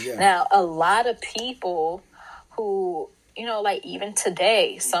 Yeah. Now, a lot of people who, like even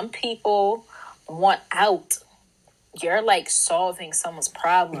today, some people want out. You're like solving someone's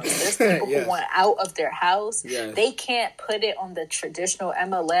problems. There's people who want out of their house. Yes. They can't put it on the traditional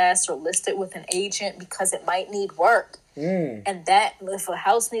MLS or list it with an agent because it might need work. And that, if a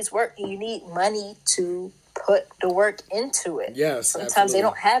house needs work, you need money to put the work into it. Yes, sometimes absolutely. They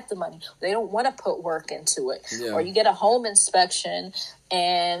don't have the money. They don't want to put work into it. Yeah. Or you get a home inspection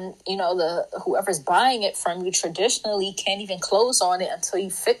and whoever's buying it from you traditionally can't even close on it until you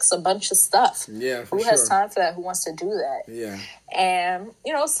fix a bunch of stuff. Yeah, Who has time for that? Who wants to do that? Yeah. And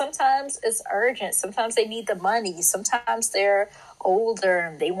sometimes it's urgent. Sometimes they need the money. Sometimes they're older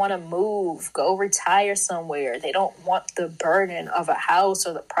and they want to move, go retire somewhere. They don't want the burden of a house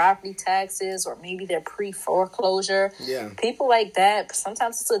or the property taxes, or maybe their pre-foreclosure. Yeah. People like that,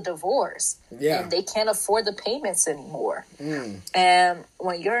 sometimes it's a divorce. Yeah. And they can't afford the payments anymore. And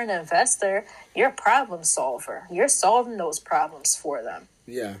when you're an investor, you're a problem solver. You're solving those problems for them.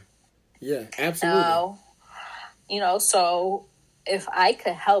 Yeah. Yeah, absolutely. So if I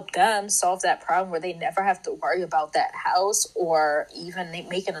could help them solve that problem where they never have to worry about that house or even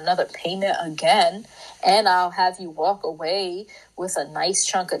making another payment again, and I'll have you walk away with a nice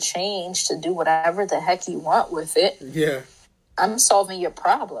chunk of change to do whatever the heck you want with it. Yeah. I'm solving your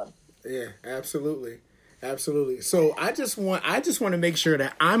problem. Yeah, absolutely. Absolutely. So I just want to make sure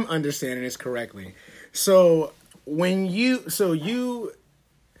that I'm understanding this correctly. So when you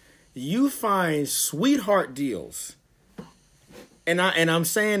find sweetheart deals, and I'm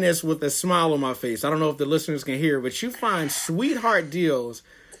saying this with a smile on my face. I don't know if the listeners can hear, but you find sweetheart deals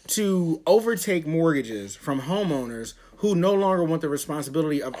to overtake mortgages from homeowners who no longer want the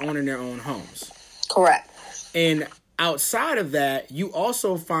responsibility of owning their own homes. Correct. And outside of that, you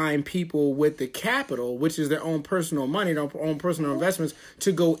also find people with the capital, which is their own personal money, their own personal investments,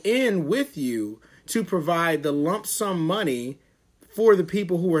 to go in with you to provide the lump sum money for the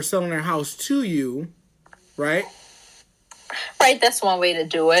people who are selling their house to you, right? Right, that's one way to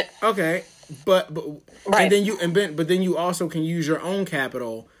do it. Okay, but right. but then you also can use your own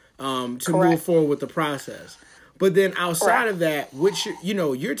capital to Correct. move forward with the process. But then outside Correct. of that, which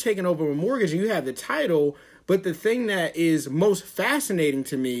you're taking over a mortgage and you have the title. But the thing that is most fascinating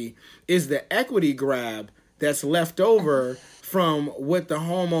to me is the equity grab that's left over from what the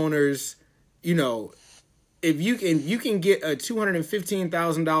homeowners, if you can get a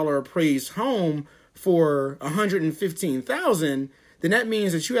 $215,000 appraised home for $115,000, then that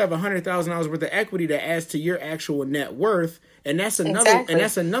means that you have $100,000 worth of equity that adds to your actual net worth, and that's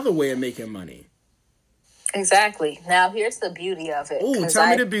another way of making money. Exactly. Now here's the beauty of it. Ooh,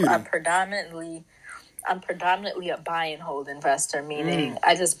 tell me the beauty. I'm predominantly a buy and hold investor, meaning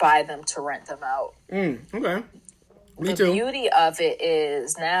I just buy them to rent them out. Okay. Me the too. beauty of it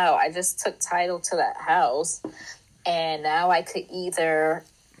is now I just took title to that house, and now I could either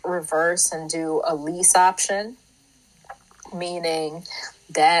reverse and do a lease option, meaning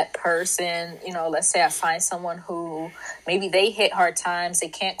that person, let's say I find someone who maybe they hit hard times, they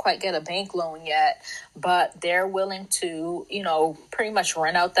can't quite get a bank loan yet, but they're willing to, pretty much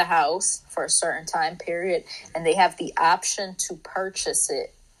rent out the house for a certain time period, and they have the option to purchase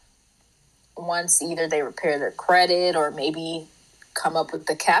it once either they repair their credit or maybe come up with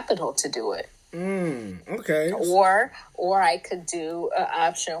the capital to do it. Okay. Or I could do an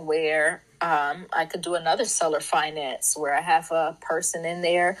option where I could do another seller finance where I have a person in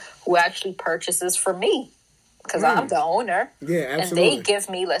there who actually purchases for me because I'm the owner. Yeah, absolutely. And they give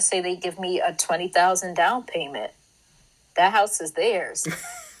me, let's say they give me a $20,000 down payment. That house is theirs.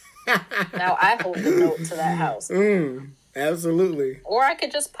 Now I hold the note to that house. Absolutely. Or I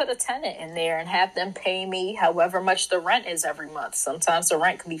could just put a tenant in there and have them pay me however much the rent is every month. Sometimes the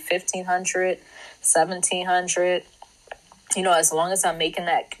rent can be $1,500, $1,700. As long as I'm making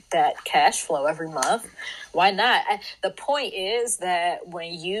that cash flow every month, why not? The point is that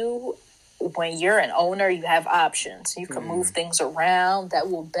when you're an owner, you have options. You can move things around that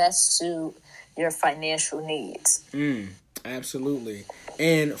will best suit your financial needs. Absolutely.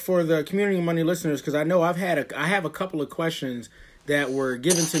 And for the community money listeners, because I know I have a couple of questions that were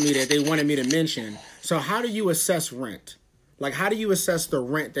given to me that they wanted me to mention. So how do you assess rent? Like, how do you assess the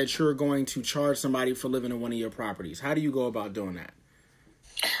rent that you're going to charge somebody for living in one of your properties? How do you go about doing that?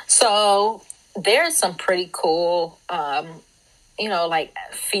 So there's some pretty cool, like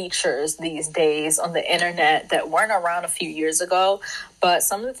features these days on the internet that weren't around a few years ago. But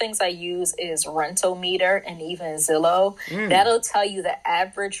some of the things I use is Rentometer and even Zillow. That'll tell you the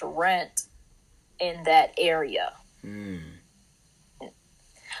average rent in that area.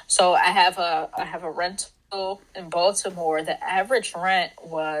 So I have a rental in Baltimore. The average rent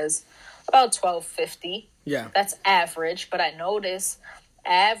was about $1,250. Yeah, that's average. But I noticed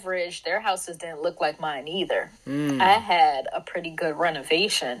average, their houses didn't look like mine either. I had a pretty good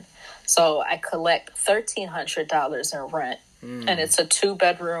renovation, so I collect $1,300 in rent, and it's a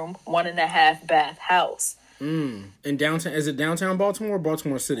 2-bedroom, 1.5 bath house. In downtown, is it downtown Baltimore or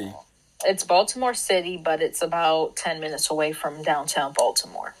Baltimore City? It's Baltimore City, but it's about 10 minutes away from downtown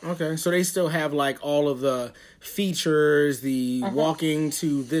Baltimore. Okay, so they still have like all of the features, the walking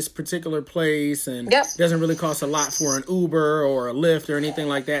to this particular place, and it doesn't really cost a lot for an Uber or a Lyft or anything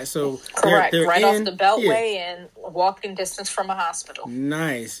like that. So correct, they're right off the Beltway and walking distance from a hospital.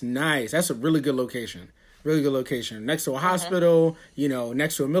 Nice. That's a really good location. Really good location. Next to a hospital,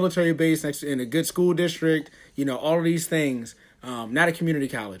 next to a military base, in a good school district, all of these things. Not a community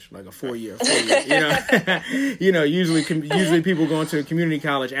college, like a 4-year. Usually people going to a community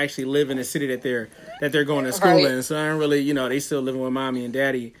college actually live in the city that they're going to school in. So I don't really, they still living with mommy and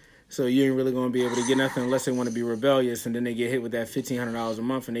daddy. So you ain't really going to be able to get nothing unless they want to be rebellious, and then they get hit with that $1,500 a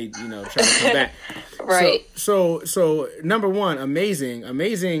month, and they try to come back. Right. So number one, amazing,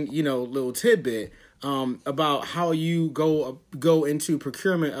 little tidbit about how you go into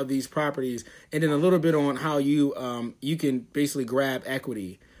procurement of these properties, and then a little bit on how you can basically grab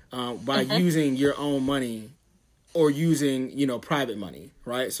equity by using your own money or using private money,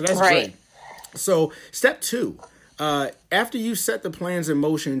 right? So that's great. So step 2. After you set the plans in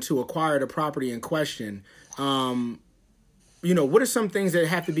motion to acquire the property in question, what are some things that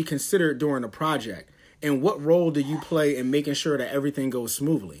have to be considered during the project? And what role do you play in making sure that everything goes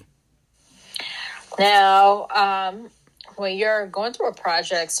smoothly? Now, when you're going through a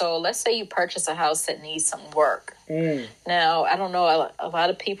project, so let's say you purchase a house that needs some work. Now, I don't know, a lot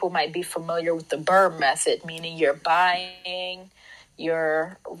of people might be familiar with the BRRRR method, meaning you're buying,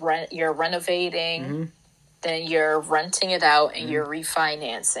 you're renovating, then you're renting it out, and you're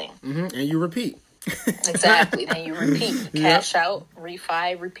refinancing. And you repeat. Exactly. Then you repeat. Cash out,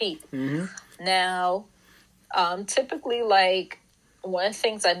 refi, repeat. Now, typically, like, one of the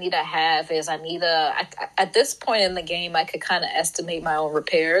things I need to have is at this point in the game, I could kind of estimate my own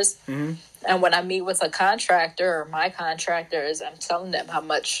repairs. And when I meet with a contractor or my contractors, I'm telling them how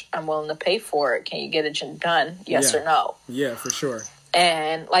much I'm willing to pay for it. Can you get it done? Yes or no? Yeah, for sure.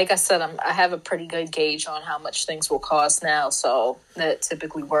 And like I said, I have a pretty good gauge on how much things will cost now, so that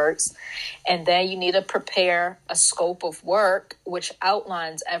typically works. And then you need to prepare a scope of work, which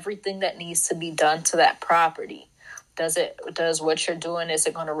outlines everything that needs to be done to that property. Does what you're doing, is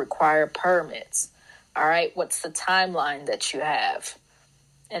it going to require permits? All right, what's the timeline that you have?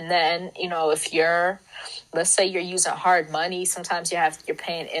 And then, let's say you're using hard money. Sometimes you're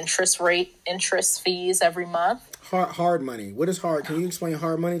paying interest fees every month. Hard money. What is hard? Can you explain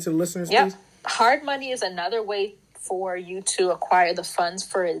hard money to the listeners, please? Yep. Hard money is another way for you to acquire the funds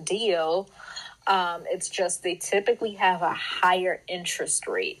for a deal. It's just they typically have a higher interest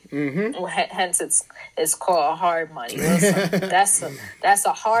rate. Hence, it's called hard money. Listen, that's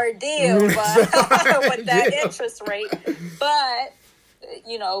a hard deal, but with that interest rate. But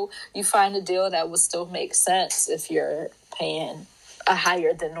you find a deal that would still make sense if you're paying a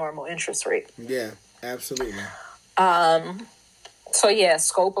higher than normal interest rate. Yeah, absolutely. So yeah,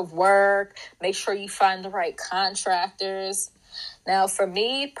 scope of work, make sure you find the right contractors. Now, for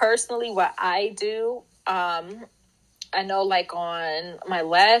me personally, what I do, I know like on my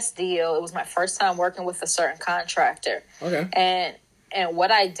last deal, it was my first time working with a certain contractor. Okay. And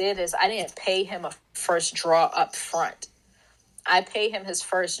what I did is I didn't pay him a first draw up front. I pay him his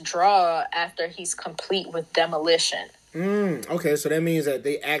first draw after he's complete with demolition. Okay, so that means that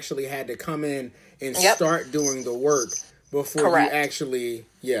they actually had to come in and start doing the work before Correct. you actually,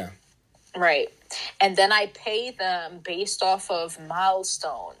 Right. And then I pay them based off of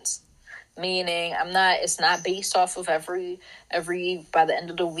milestones, meaning it's not based off of every by the end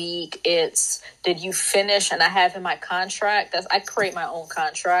of the week. It's, did you finish? And I have in my contract, I create my own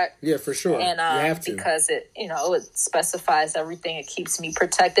contract. Yeah, for sure. And you have to. because it specifies everything. It keeps me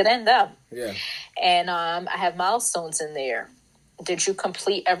protected and them. Yeah. And I have milestones in there. Did you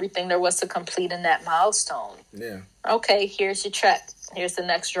complete everything there was to complete in that milestone? Yeah. Okay, here's your check. Here's the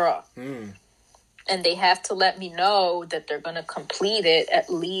next draw. And they have to let me know that they're going to complete it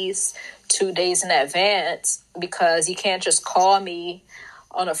at least 2 days in advance, because you can't just call me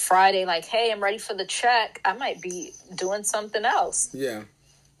on a Friday like, hey, I'm ready for the check. I might be doing something else. Yeah.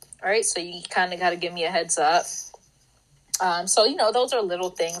 All right, so you kind of got to give me a heads up. So, those are little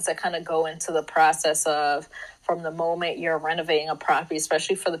things that kind of go into the process of, from the moment you're renovating a property,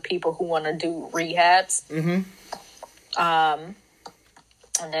 especially for the people who want to do rehabs.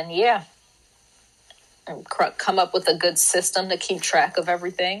 And then, come up with a good system to keep track of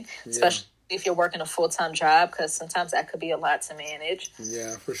everything, especially if you're working a full-time job, because sometimes that could be a lot to manage.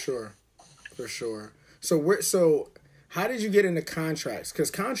 Yeah, for sure. So how did you get into contracts?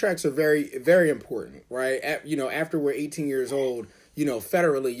 Because contracts are very, very important, right? After we're 18 years old,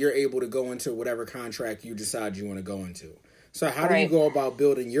 federally, you're able to go into whatever contract you decide you want to go into. So how do you go about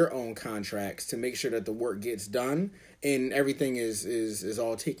building your own contracts to make sure that the work gets done and everything is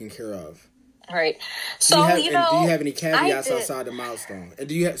all taken care of? Right. So, do you have any caveats outside the milestone? And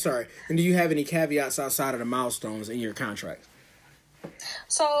do you have any caveats outside of the milestones in your contract?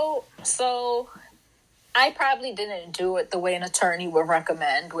 So I probably didn't do it the way an attorney would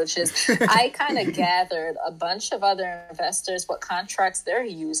recommend, which is I kind of gathered a bunch of other investors, what contracts they're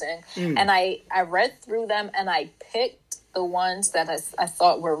using. And I read through them and I picked the ones that I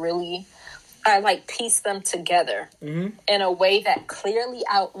thought were really I like piece them together in a way that clearly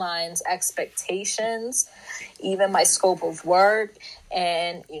outlines expectations, even my scope of work,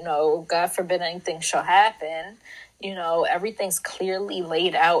 and, you know, God forbid anything shall happen. You know, everything's clearly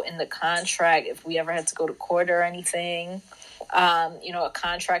laid out in the contract. If we ever had to go to court or anything, you know, a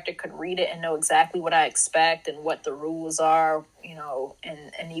contractor could read it and know exactly what I expect and what the rules are, you know,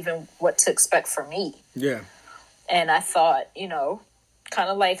 and even what to expect from me. Yeah. And I thought, you know, kind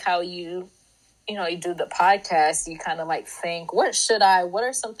of like how you do the podcast, you kind of like think, what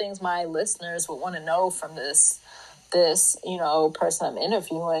are some things my listeners would want to know from this, you know, person I'm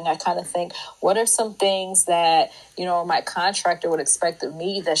interviewing? I kind of think, what are some things that, you know, my contractor would expect of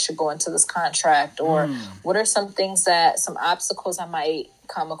me that should go into this contract? Or what are some obstacles I might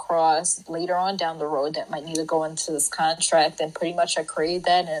come across later on down the road that might need to go into this contract? And pretty much I created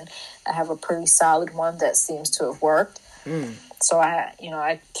that, and I have a pretty solid one that seems to have worked. So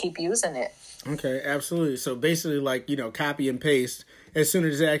I keep using it. Okay, absolutely. So basically, like, you know, copy and paste. As soon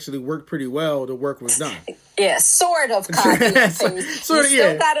as it actually worked pretty well, the work was done. Yeah, sort of copy and paste. You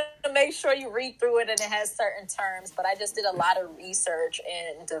still got to make sure you read through it and it has certain terms. But I just did a lot of research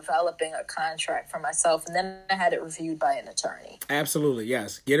in developing a contract for myself, and then I had it reviewed by an attorney. Absolutely,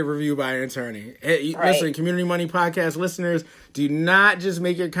 yes. Get it reviewed by an attorney. Hey, listen, Community Money Podcast listeners, do not just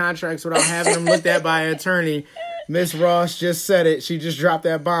make your contracts without having them looked at by an attorney. Miss Ross just said it. She just dropped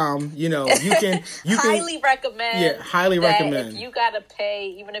that bomb. You know, you can highly recommend. Yeah, highly recommend. If you gotta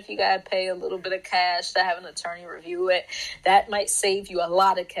pay, even if you gotta pay a little bit of cash to have an attorney review it, that might save you a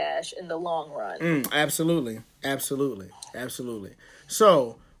lot of cash in the long run. Absolutely.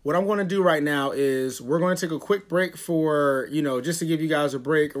 So what I'm going to do right now is we're going to take a quick break for, you know, just to give you guys a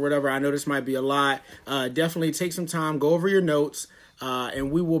break or whatever. I know this might be a lot. Definitely take some time, go over your notes. And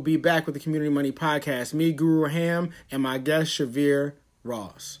we will be back with the Community Money Podcast. Me, Guru Ham, and my guest, Sheveir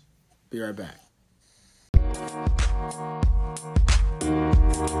Ross. Be right back.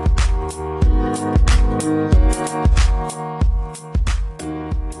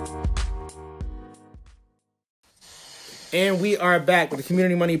 And we are back with the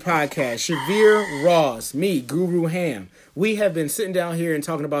Community Money Podcast. Sheveir Ross, me, Guru Ham. We have been sitting down here and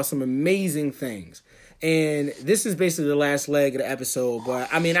talking about some amazing things. And this is basically the last leg of the episode. But,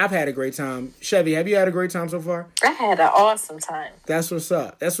 I mean, I've had a great time. Chevy, have you had a great time so far? I had an awesome time. That's what's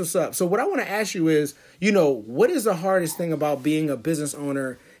up. So what I want to ask you is, you know, what is the hardest thing about being a business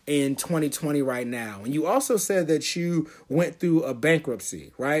owner in 2020 right now? And you also said that you went through a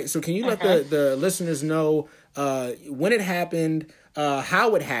bankruptcy, right? So can you let the listeners know when it happened,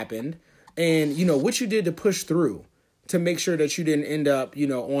 how it happened, and, you know, what you did to push through to make sure that you didn't end up, you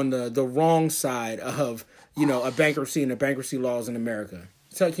know, on the wrong side of, you know, a bankruptcy and the bankruptcy laws in America.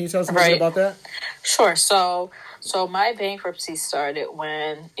 So can you tell us a little bit about that? Sure. So my bankruptcy started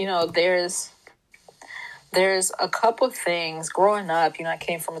when, you know, there's a couple of things growing up. You know, I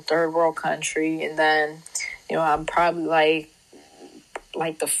came from a third world country, and then, you know, I'm probably like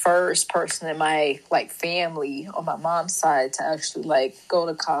the first person in my family on my mom's side to actually go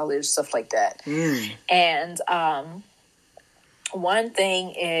to college, stuff like that. And one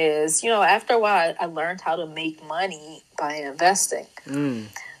thing is, you know, after a while, I learned how to make money by investing.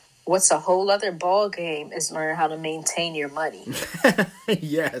 What's a whole other ball game is learn how to maintain your money.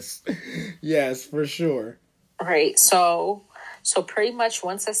 Yes, for sure. Right. So pretty much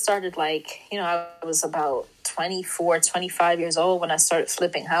once I started, you know, I was about 24, 25 years old when I started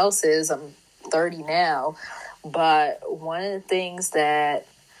flipping houses. I'm 30 now. But one of the things that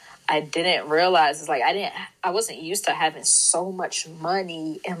I didn't realize is I wasn't used to having so much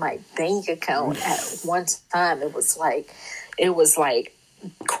money in my bank account at one time. It was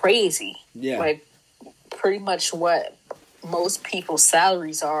crazy. Yeah. Like pretty much what most people's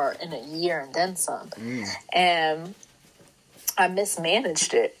salaries are in a year and then some. And I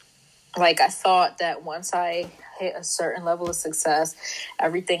mismanaged it. I thought that once I hit a certain level of success,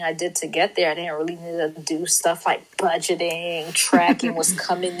 everything I did to get there, I didn't really need to do stuff like budgeting, tracking what's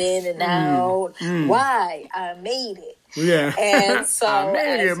coming in and out. Why? I made it. Yeah. And so,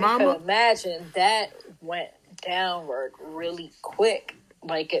 as you can imagine, that went downward really quick.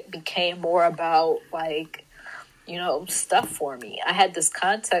 It became more about, you know, stuff for me. I had this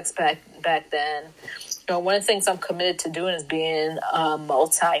context back then. You know, one of the things I'm committed to doing is being a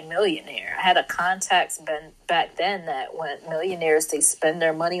multi-millionaire. I had a context back then that when millionaires, they spend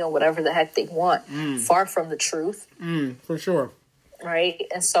their money on whatever the heck they want. Far from the truth. For sure. Right?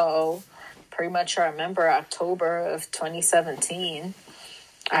 And so pretty much I remember October of 2017,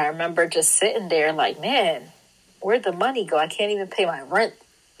 I remember just sitting there man, where'd the money go? I can't even pay my rent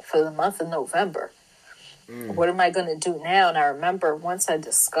for the month of November. What am I going to do now? And I remember once I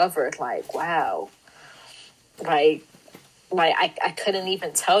discovered, like, wow, like I couldn't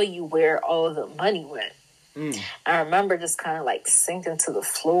even tell you where all of the money went. I remember just kind of like sinking to the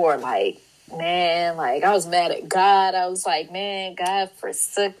floor, like, man, like I was mad at God. I was like, man, God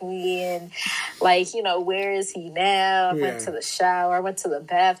forsook me, and like, you know, where is he now? I went to the shower, I went to the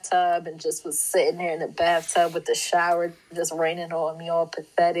bathtub and just was sitting there in the bathtub with the shower just raining on me, all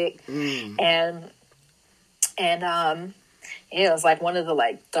pathetic. And yeah, it was like one of the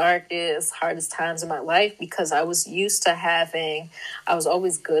like darkest, hardest times in my life, because I was used to I was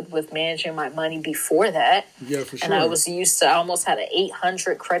always good with managing my money before that. Yeah, for sure. And I was used to, I almost had an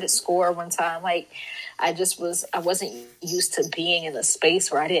 800 credit score one time. Like I wasn't used to being in a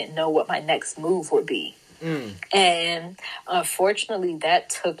space where I didn't know what my next move would be. And unfortunately that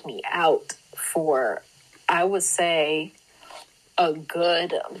took me out for, I would say, a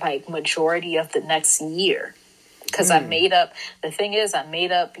good like majority of the next year. Because I made up,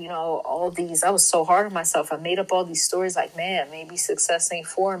 you know, all these, I was so hard on myself. I made up all these stories like, man, maybe success ain't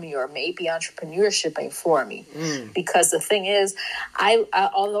for me, or maybe entrepreneurship ain't for me. Because the thing is,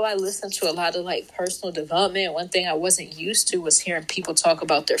 although I listened to a lot of like personal development, one thing I wasn't used to was hearing people talk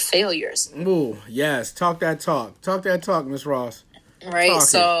about their failures. Ooh, yes. Talk that talk, Miss Ross. Right.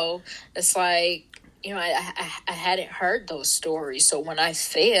 So it's like, you know, I hadn't heard those stories. So when I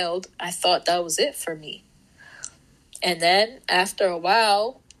failed, I thought that was it for me. And then after a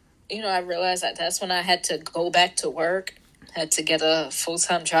while, you know, I realized that that's when I had to go back to work, had to get a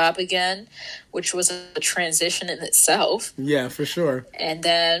full-time job again, which was a transition in itself. Yeah, for sure. And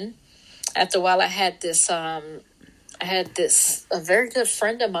then after a while, I had a very good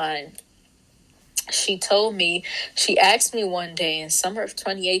friend of mine. She asked me one day in summer of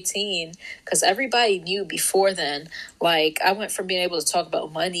 2018, because everybody knew before then, like I went from being able to talk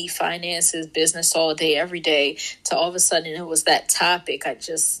about money, finances, business all day, every day, to all of a sudden it was that topic.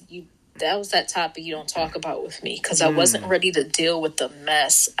 That was that topic you don't talk about with me, because I wasn't ready to deal with the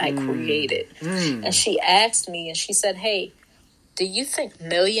mess I created. And she asked me, and she said, hey, do you think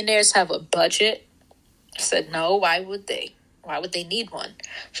millionaires have a budget? I said, no, why would they? Why would they need one?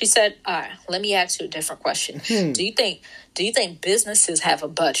 She said, all right, let me ask you a different question. Do you think businesses have a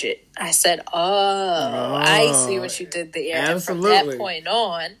budget? I said, I see what you did there. Absolutely. And from that point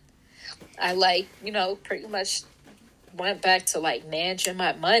on, I pretty much went back to like managing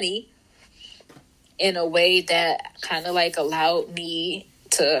my money in a way that kind of like allowed me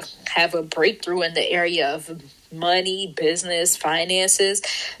to have a breakthrough in the area of money, business, finances.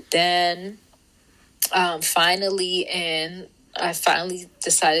 Then I finally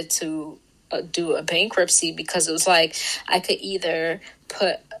decided to do a bankruptcy, because it was like I could either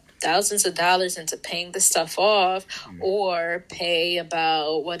put thousands of dollars into paying this stuff off, or pay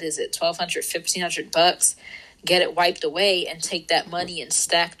about, $1,200, $1,500, get it wiped away, and take that money and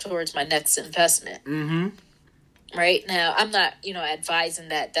stack towards my next investment. Right now, I'm not, advising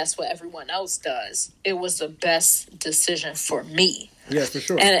that that's what everyone else does. It was the best decision for me. Yeah, for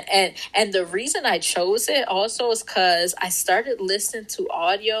sure. And the reason I chose it also is because I started listening to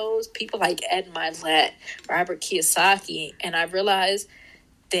audios, people like Ed Milet, Robert Kiyosaki, and I realized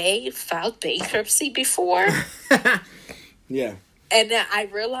they filed bankruptcy before. Yeah. And then I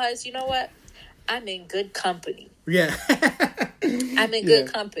realized, you know what? I'm in good company. Yeah. I'm in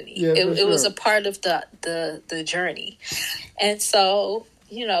good company. Yeah, it was a part of the journey. And so,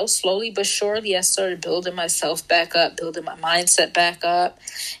 slowly but surely, I started building myself back up, building my mindset back up.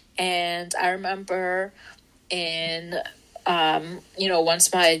 And I remember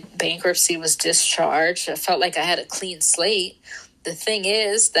once my bankruptcy was discharged, I felt like I had a clean slate. The thing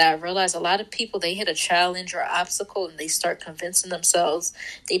is that I realized a lot of people, they hit a challenge or obstacle and they start convincing themselves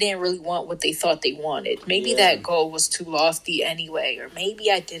they didn't really want what they thought they wanted. Maybe that goal was too lofty anyway, or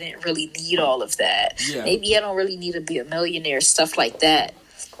maybe I didn't really need all of that. Yeah. Maybe I don't really need to be a millionaire, stuff like that.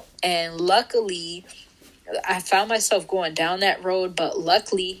 And luckily, I found myself going down that road, but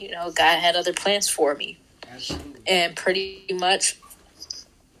luckily, God had other plans for me. Absolutely. And pretty much,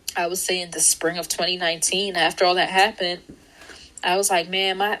 I would say in the spring of 2019, after all that happened, I was like,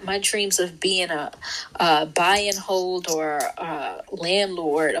 man, my dreams of being a buy and hold or a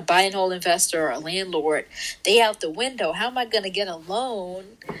landlord, a buy and hold investor or a landlord, they out the window. How am I going to get a loan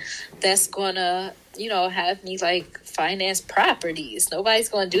that's going to, have me like finance properties? Nobody's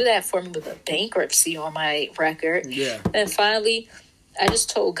going to do that for me with a bankruptcy on my record. Yeah. And finally, I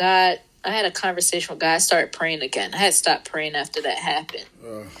just told God, I had a conversation with God. I started praying again. I had stopped praying after that happened.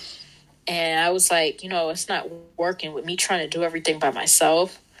 And I was like, it's not working with me trying to do everything by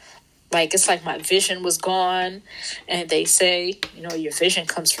myself. Like, it's like my vision was gone. And they say, your vision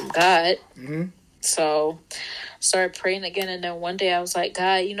comes from God. Mm-hmm. So started praying again, and then one day I was like,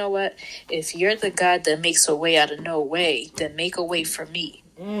 God, you know what? If you're the God that makes a way out of no way, then make a way for me.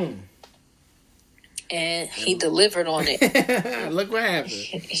 And he delivered on it. Look what happened.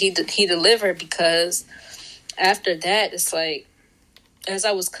 He delivered, because after that, it's like, as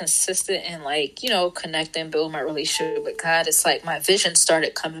I was consistent and like, connecting, building my relationship with God, it's like my vision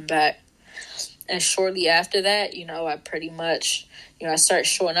started coming back. And shortly after that, I pretty much, I started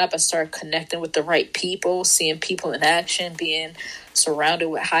showing up. I started connecting with the right people, seeing people in action, being surrounded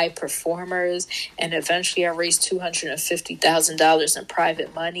with high performers. And eventually I raised $250,000 in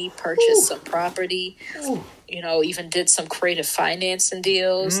private money, purchased some property, even did some creative financing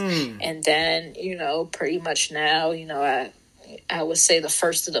deals. And then, pretty much now, I would say the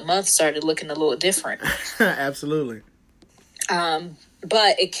first of the month started looking a little different. Absolutely.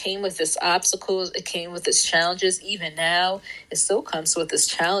 But it came with its obstacles. It came with its challenges. Even now, it still comes with its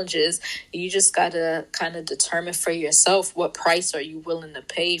challenges. You just got to kind of determine for yourself, what price are you willing to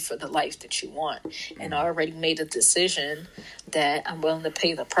pay for the life that you want? And I already made a decision that I'm willing to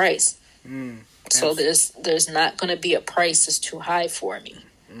pay the price. So there's not going to be a price that's too high for me.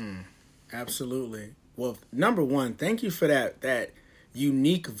 Absolutely. Well, number one, thank you for that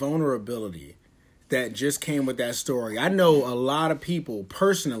unique vulnerability that just came with that story. I know a lot of people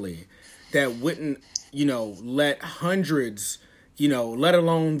personally that wouldn't, let hundreds, let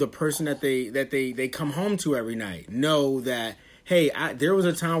alone the person that they come home to every night, know that, hey, there was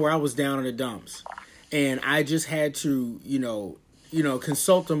a time where I was down in the dumps, and I just had to,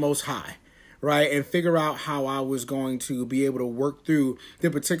 consult the Most High, right, and figure out how I was going to be able to work through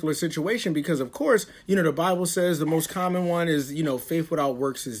the particular situation, because of course, the Bible says the most common one is, faith without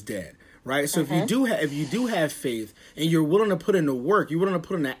works is dead. Right. So if you do have faith and you're willing to put in the work, you're willing to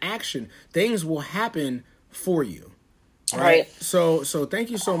put in the action, things will happen for you. Right. So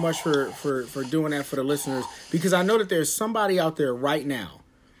thank you so much for doing that for the listeners, because I know that there's somebody out there right now.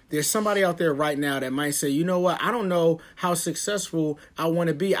 That might say, you know what? I don't know how successful I want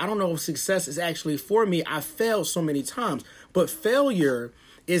to be. I don't know if success is actually for me. I failed so many times, but failure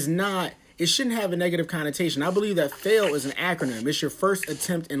is not. It shouldn't have a negative connotation. I believe that fail is an acronym. It's your first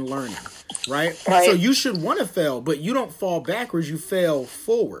attempt in learning, right? So you should want to fail, but you don't fall backwards. You fail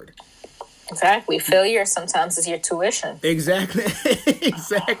forward. Exactly. Failure sometimes is your tuition. Exactly.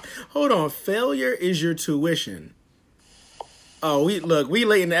 Hold on. Failure is your tuition. Oh, we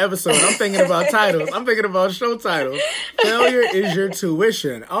late in the episode. I'm thinking about titles. I'm thinking about show titles. Failure is your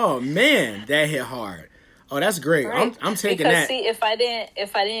tuition. Oh man, that hit hard. Oh, that's great. Right. I'm taking that. See, if I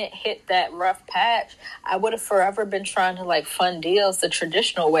didn't hit that rough patch, I would have forever been trying to fund deals the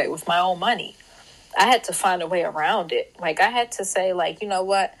traditional way with my own money. I had to find a way around it. I had to say, you know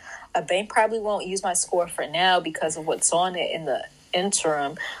what? A bank probably won't use my score for now because of what's on it in the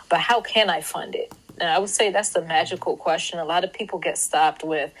interim, but how can I fund it? And I would say that's the magical question. A lot of people get stopped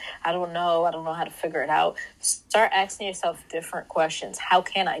with, I don't know how to figure it out. Start asking yourself different questions. How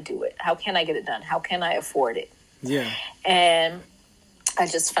can I do it? How can I get it done? How can I afford it? Yeah. And I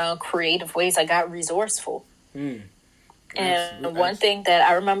just found creative ways. I got resourceful. And one thing that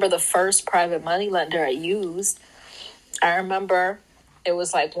I remember, the first private money lender I used, I remember it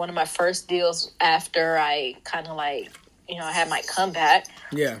was one of my first deals after I kind of I had my comeback.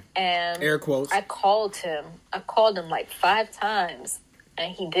 Yeah. And air quotes. I called him 5 times,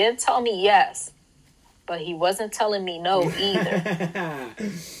 and he did tell me yes, but he wasn't telling me no either.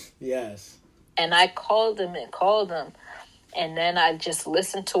 Yes. And I called him, and then I just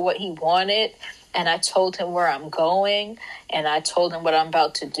listened to what he wanted, and I told him where I'm going, and I told him what I'm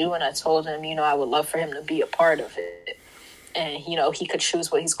about to do, and I told him, I would love for him to be a part of it. And, he could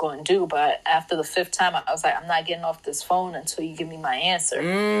choose what he's going to do. But after the 5th time, I was like, I'm not getting off this phone until you give me my answer.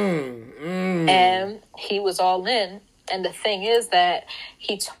 And he was all in. And the thing is that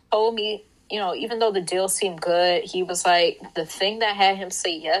he told me, even though the deal seemed good, he was like, the thing that had him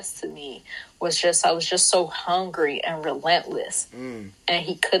say yes to me was I was just so hungry and relentless. And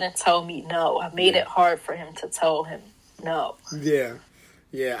he couldn't tell me no. I made it hard for him to tell him no. Yeah.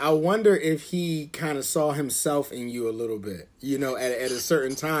 Yeah, I wonder if he kind of saw himself in you a little bit, at a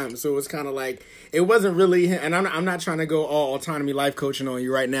certain time. So it was kind of it wasn't really him. And I'm not trying to go all autonomy life coaching on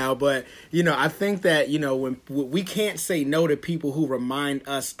you right now. But, I think that, when we can't say no to people who remind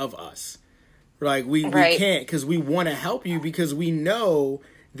us of us. We can't, because we want to help you, because we know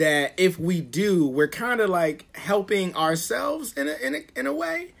that if we do, we're kind of helping ourselves in a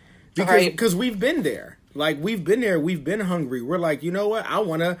way, because we've been there. We've been there, we've been hungry. We're you know what? I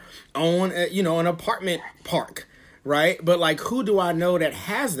want to own, an apartment park, right? But who do I know that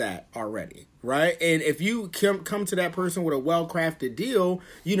has that already, right? And if you come to that person with a well-crafted deal,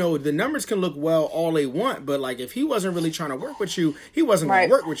 you know, the numbers can look well all they want, but like if he wasn't really trying to work with you, he wasn't going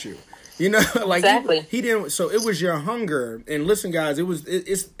to work with you. You know, like exactly. he didn't. So it was your hunger. And listen, guys, it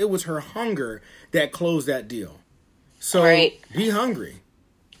was her hunger that closed that deal. So be hungry.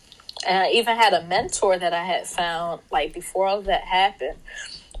 And I even had a mentor that I had found like before all of that happened.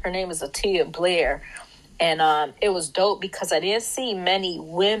 Her name is Atia Blair. And it was dope because I didn't see many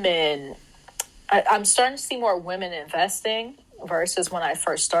women. I'm starting to see more women investing versus when I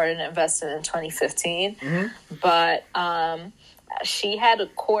first started investing in 2015. Mm-hmm. But she had a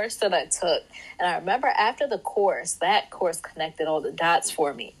course that I took. And I remember after the course, that course connected all the dots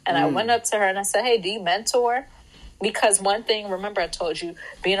for me. And I went up to her and I said, hey, do you mentor? Because one thing, remember I told you,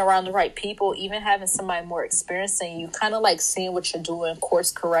 being around the right people, even having somebody more experienced than you, kind of like seeing what you're doing,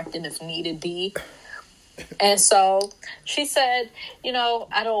 course correcting if needed be. And so she said, you know,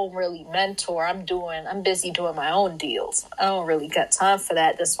 I don't really mentor. I'm busy doing my own deals. I don't really got time for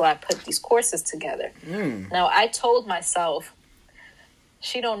that. That's why I put these courses together. Now, I told myself,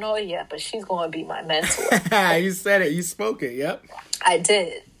 she don't know it yet, but she's going to be my mentor. You said it. You spoke it. Yep. I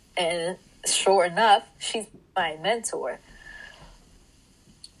did. And sure enough, she's my mentor.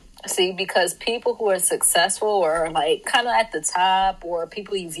 See, because people who are successful or like kind of at the top, or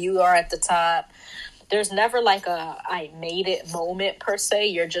people you view are at the top, there's never like a I made it moment per se.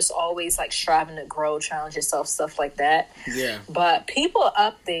 You're just always like striving to grow, challenge yourself, stuff like that. Yeah. But people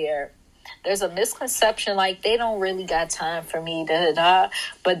up there's a misconception like they don't really got time for me,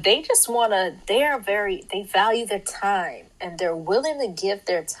 but they just want to, they value their time and they're willing to give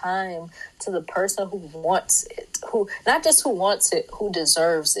their time to the person who wants it, who not just who wants it, who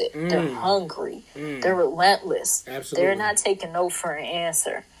deserves it. They're hungry. They're relentless. Absolutely. They're not taking no for an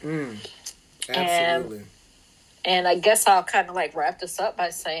answer. Absolutely. And I guess I'll kind of like wrap this up by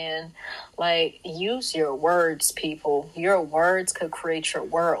saying, like, use your words, people. Your words could create your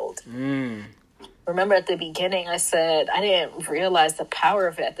world. Remember at the beginning, I said, I didn't realize the power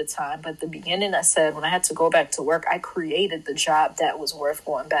of it at the time. But at the beginning, I said, when I had to go back to work, I created the job that was worth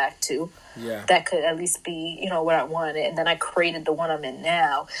going back to. Yeah. That could at least be, you know, what I wanted. And then I created the one I'm in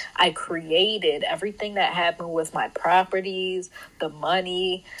now. I created everything that happened with my properties, the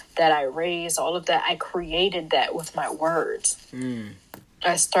money that I raised, all of that. I created that with my words.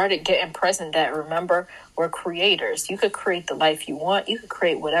 I started getting present that, remember, we're creators. You could create the life you want. You could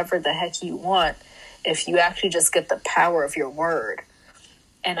create whatever the heck you want if you actually just get the power of your word.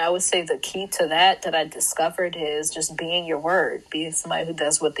 And I would say the key to that I discovered is just being your word, being somebody who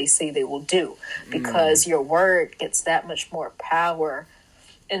does what they say they will do, because your word gets that much more power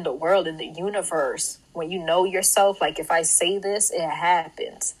in the world, in the universe. When you know yourself, like if I say this, it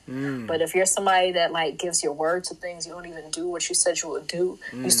happens. But if you're somebody that like gives your word to things, you don't even do what you said you would do,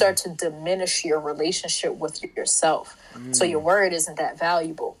 you start to diminish your relationship with yourself. So your word isn't that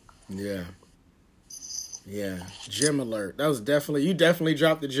valuable. Yeah. Yeah, gem alert. That was you definitely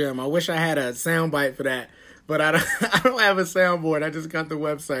dropped the gem. I wish I had a sound bite for that, but I don't have a soundboard. I just got the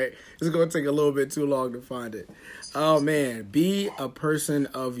website. It's going to take a little bit too long to find it. Oh, man. Be a person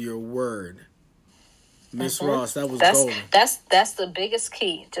of your word. Miss Ross, that was golden. That's the biggest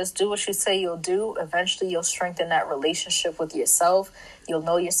key. Just do what you say you'll do. Eventually, you'll strengthen that relationship with yourself. You'll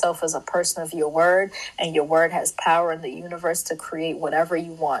know yourself as a person of your word, and your word has power in the universe to create whatever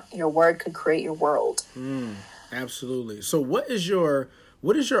you want. Your word could create your world. Absolutely. So what is your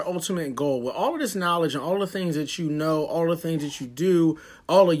ultimate goal? With all of this knowledge and all the things that you know, all the things that you do,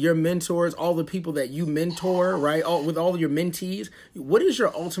 all of your mentors, all the people that you mentor, right? With all of your mentees, what is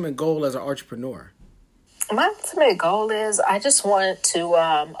your ultimate goal as an entrepreneur? My ultimate goal is I just want to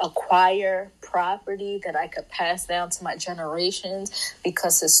acquire property that I could pass down to my generations,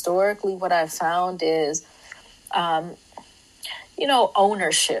 because historically what I've found is,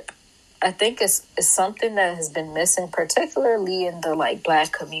 ownership. I think it's something that has been missing, particularly in the like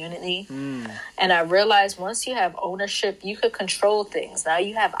Black community. And I realized once you have ownership, you could control things. Now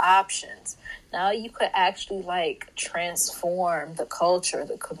you have options. Now you could actually like transform the culture,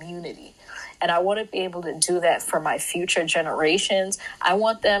 the community. And I want to be able to do that for my future generations. I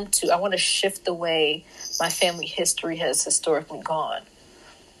want to shift the way my family history has historically gone.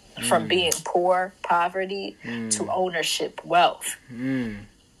 From being poverty, to ownership, wealth. And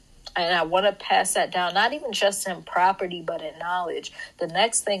I want to pass that down, not even just in property, but in knowledge. The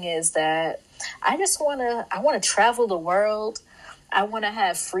next thing is that I want to travel the world. I want to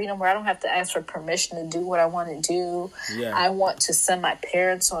have freedom where I don't have to ask for permission to do what I want to do. Yeah. I want to send my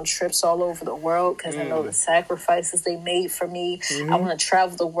parents on trips all over the world because I know the sacrifices they made for me. I want to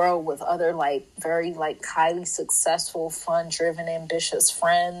travel the world with other very highly successful, fun-driven, ambitious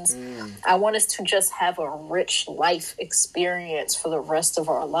friends. I want us to just have a rich life experience for the rest of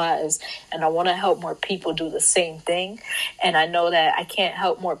our lives. And I want to help more people do the same thing. And I know that I can't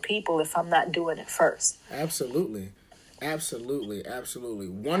help more people if I'm not doing it first. Absolutely.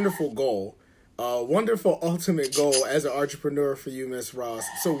 Wonderful goal. Wonderful ultimate goal as an entrepreneur for you, Miss Ross.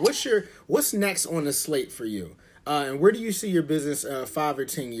 So what's next on the slate for you? And where do you see your business 5 or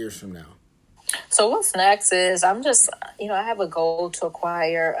 10 years from now? So what's next is I'm just, I have a goal to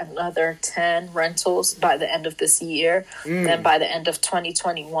acquire another 10 rentals by the end of this year. Then by the end of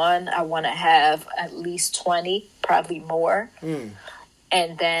 2021, I want to have at least 20, probably more.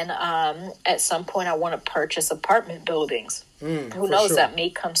 And then at some point, I want to purchase apartment buildings. Who knows? Sure. That may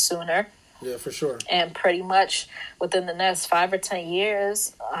come sooner. Yeah, for sure. And pretty much within the next 5 or 10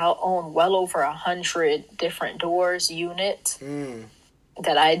 years, I'll own well over 100 different doors, units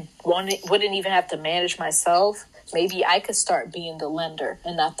that I wouldn't even have to manage myself. Maybe I could start being the lender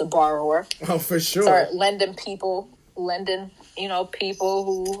and not the borrower. Oh, for sure. Start lending people, people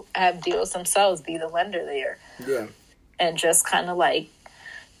who have deals themselves, be the lender there. Yeah. And just kind of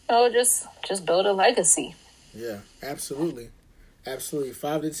just build a legacy. Yeah, absolutely.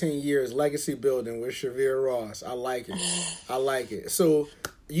 5 to 10 years legacy building with Sheveir Ross. I like it. So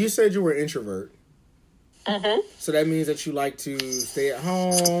you said you were an introvert. So that means that you like to stay at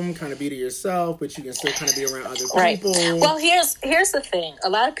home, kind of be to yourself, but you can still kind of be around other people. Well, here's the thing. A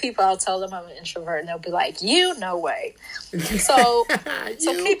lot of people, I'll tell them I'm an introvert, and they'll be like, no way. So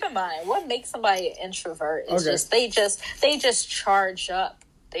keep in mind, what makes somebody an introvert is they just charge up.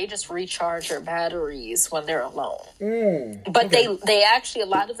 They just recharge their batteries when they're alone. But they actually, a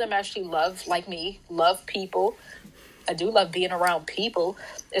lot of them actually love people. I do love being around people.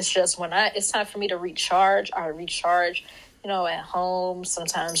 It's just when it's time for me to recharge, I recharge, at home,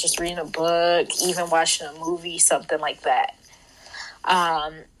 sometimes just reading a book, even watching a movie, something like that.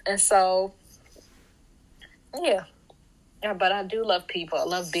 And so, yeah, but I do love people. I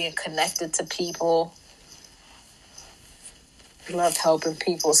love being connected to people. Love helping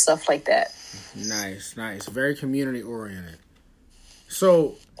people, stuff like that. Nice. Very community oriented.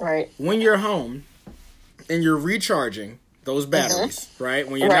 So, when you're home and you're recharging those batteries, right?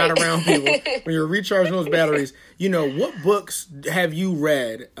 When you're not around people, when you're recharging those batteries, what books have you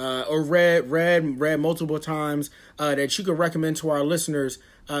read or read multiple times that you could recommend to our listeners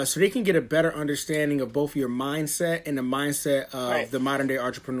so they can get a better understanding of both your mindset and the mindset of the modern day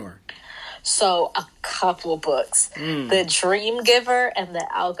entrepreneur? So a couple books. The Dream Giver and The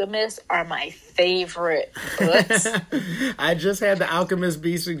Alchemist are my favorite books. I just had The Alchemist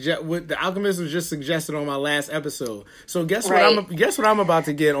The Alchemist was just suggested on my last episode. So guess what I'm about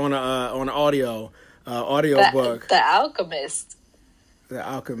to get on an audio book. The Alchemist. The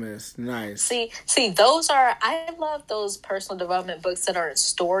Alchemist, nice. See, I love those personal development books that are in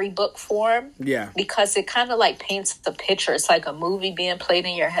storybook form. Yeah. Because it kind of paints the picture. It's like a movie being played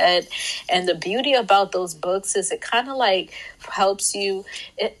in your head. And the beauty about those books is it kind of helps you.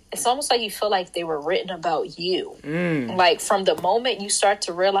 It's almost like you feel like they were written about you. From the moment you start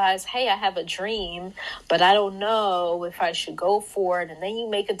to realize, hey, I have a dream, but I don't know if I should go for it. And then you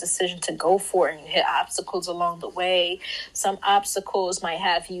make a decision to go for it and you hit obstacles along the way. Some obstacles might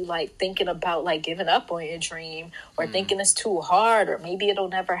have you thinking about giving up on your dream or thinking it's too hard or maybe it'll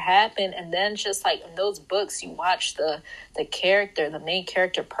never happen. And then just in those books, you watch the main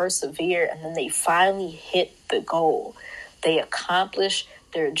character persevere, and then they finally hit the goal. They accomplish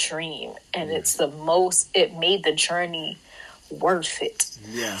their dream, and it made the journey worth it.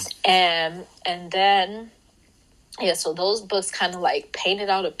 Yeah. And then, so those books kind of painted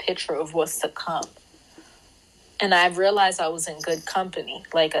out a picture of what's to come. And I realized I was in good company.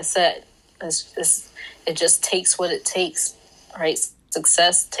 Like I said, it just takes what it takes, right?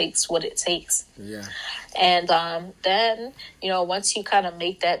 Success takes what it takes. Yeah. And then, once you kind of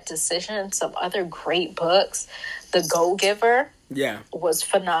make that decision, some other great books, The Go Giver was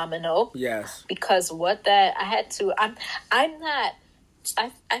phenomenal. Yes. Because I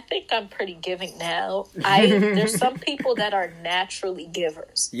think I'm pretty giving now. There's some people that are naturally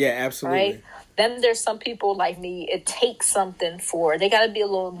givers. Yeah, absolutely. Right? Then there's some people like me, it takes something they got to be a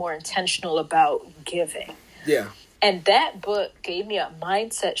little more intentional about giving. Yeah. And that book gave me a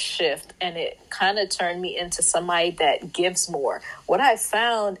mindset shift, and it kind of turned me into somebody that gives more. What I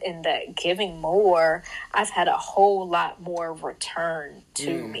found in that giving more, I've had a whole lot more return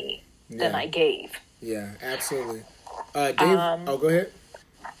to me than I gave. Yeah, absolutely. Dave, go ahead.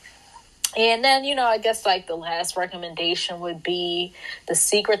 And then, I guess like the last recommendation would be The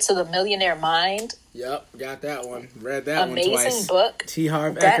Secret to the Millionaire Mind. Yep, got that one. Read that Amazing one twice. Amazing book. T.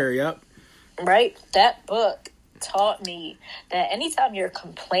 Harv Eker, yep. Right? That book taught me that anytime you're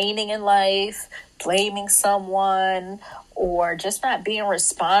complaining in life, blaming someone, or just not being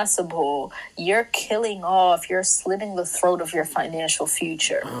responsible, you're slitting the throat of your financial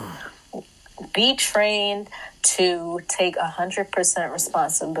future. Be trained to take 100%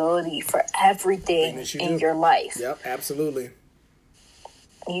 responsibility for everything in your life. Yep, absolutely.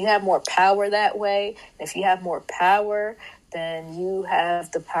 You have more power that way. If you have more power, then you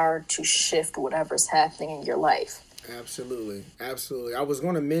have the power to shift whatever's happening in your life. Absolutely. I was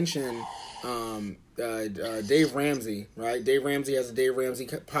going to mention Dave Ramsey, right? Dave Ramsey has a Dave Ramsey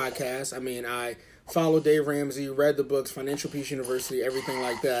podcast. I mean, I follow Dave Ramsey, read the books, Financial Peace University, everything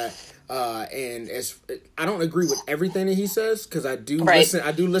like that. And I don't agree with everything that he says, because I do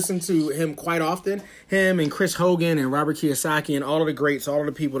listen to him quite often. Him and Chris Hogan and Robert Kiyosaki and all of the greats, all of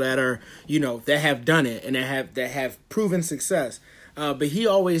the people that are, that have done it and that have proven success. But he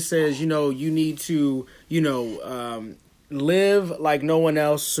always says, you need to, live like no one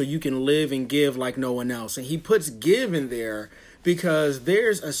else so you can live and give like no one else. And he puts give in there because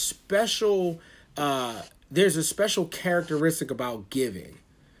there's a special characteristic about giving.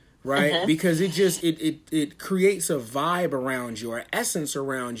 Right? Mm-hmm. Because it creates a vibe around you, or essence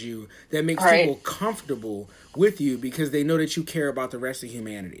around you, that makes people comfortable with you because they know that you care about the rest of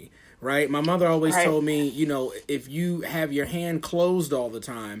humanity. Right? My mother always told me, if you have your hand closed all the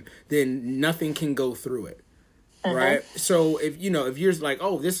time, then nothing can go through it. Mm-hmm. Right? So if you're like,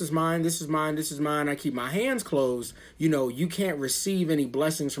 oh, this is mine, I keep my hands closed, you can't receive any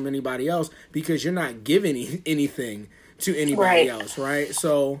blessings from anybody else because you're not giving anything to anybody else. Right?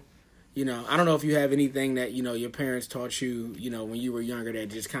 So, I don't know if you have anything that, your parents taught you, when you were younger that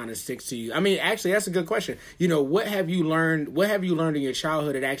just kind of sticks to you. I mean, actually, that's a good question. What have you learned in your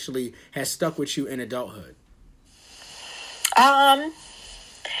childhood that actually has stuck with you in adulthood? Let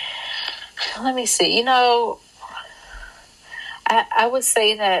me see. I would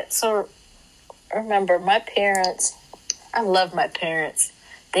say that, so remember, my parents, I love my parents.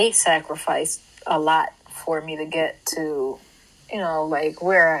 They sacrificed a lot for me to get to, like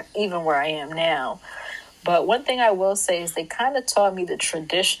where I am now. But one thing I will say is they kind of taught me the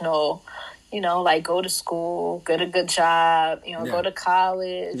traditional, like go to school, get a good job, go to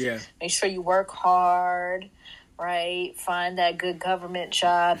college, make sure you work hard, right? Find that good government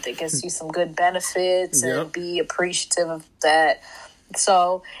job that gets you some good benefits and be appreciative of that.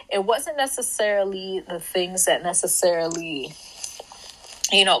 So it wasn't necessarily the things that necessarily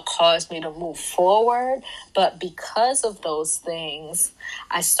caused me to move forward. But because of those things,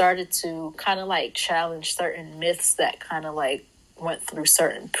 I started to kind of like challenge certain myths that kind of like went through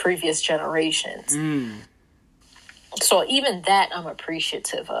certain previous generations. So even that I'm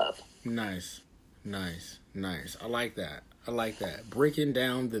appreciative of. Nice. I like that. Breaking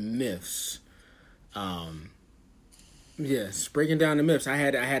down the myths. Yes, breaking down the myths. I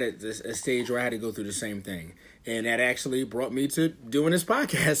had a stage where I had to go through the same thing. And that actually brought me to doing this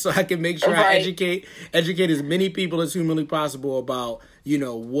podcast so I can make sure I educate as many people as humanly possible about,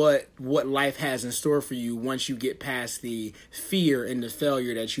 what life has in store for you once you get past the fear and the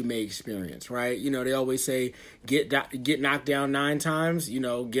failure that you may experience, right? They always say, get knocked down 9 times,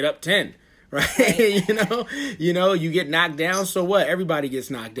 get up 10. Right? You get knocked down. So what? Everybody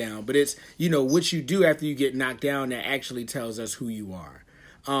gets knocked down. But it's, what you do after you get knocked down that actually tells us who you are.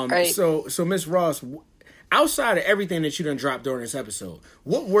 So Ms. Ross, outside of everything that you done dropped during this episode,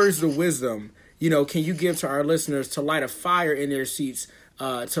 what words of wisdom, can you give to our listeners to light a fire in their seats,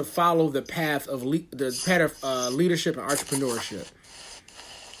 to follow the path of leadership and entrepreneurship?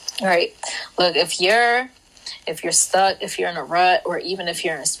 All right. Look, if you're stuck, if you're in a rut, or even if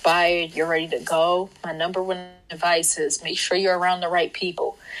you're inspired, you're ready to go, my number one advice is make sure you're around the right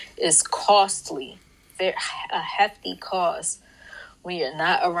people. It's costly, a hefty cost when you're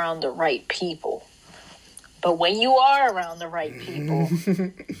not around the right people. But when you are around the right people,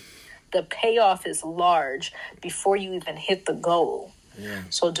 the payoff is large before you even hit the goal. Yeah.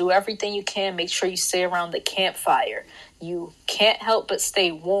 So do everything you can. Make sure you stay around the campfire. You can't help but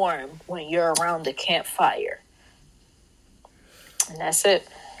stay warm when you're around the campfire. And that's it.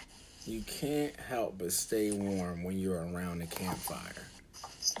 You can't help but stay warm when you're around the campfire.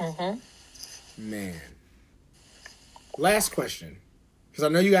 Man. Last question. Because I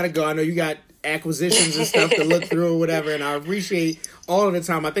know you got to go. I know you got acquisitions and stuff to look through or whatever. And I appreciate all of the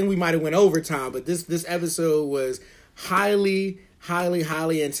time. I think we might have went over time. But this episode was highly highly,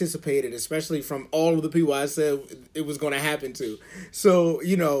 highly anticipated, especially from all of the people I said it was going to happen to. So,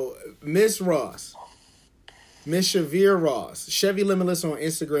 Miss Sheveir Ross, Chevy Limitless on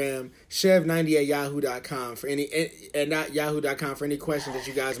Instagram, chev90@yahoo.com for not yahoo.com for any questions that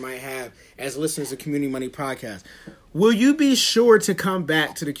you guys might have as listeners of Community Money Podcast. Will you be sure to come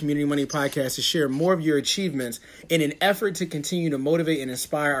back to the Community Money Podcast to share more of your achievements in an effort to continue to motivate and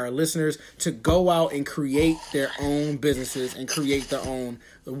inspire our listeners to go out and create their own businesses and create their own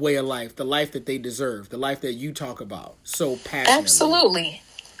way of life, the life that they deserve, the life that you talk about so passionately?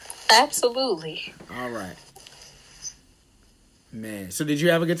 Absolutely. All right. Man, so did you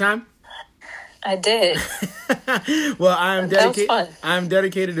have a good time? I did. Well, I'm dedicated. That was fun. I'm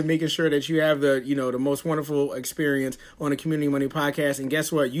dedicated to making sure that you have the most wonderful experience on the Community Money Podcast. And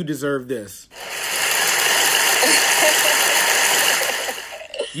guess what? You deserve this.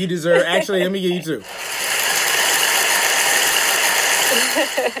 You deserve. Actually, let me give you two.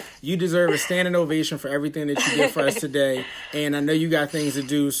 You deserve a standing ovation for everything that you did for us today. And I know you got things to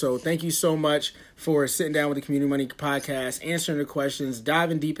do. So thank you so much for sitting down with the Community Money Podcast, answering the questions,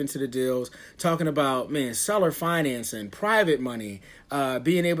 diving deep into the deals, talking about, seller financing, private money,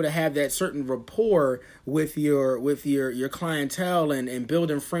 being able to have that certain rapport with your clientele and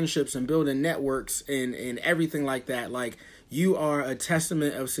building friendships and building networks and everything like that. Like, you are a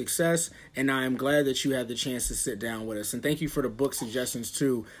testament of success, and I am glad that you had the chance to sit down with us. And thank you for the book suggestions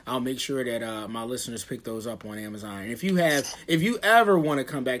too. I'll make sure that my listeners pick those up on Amazon. And if you ever want to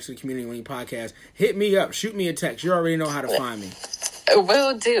come back to the Community Money Podcast, hit me up, shoot me a text. You already know how to find me.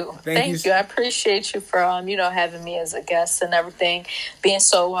 Will do. Thank you. I appreciate you for having me as a guest and everything, being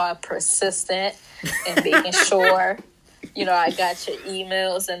so persistent and making sure I got your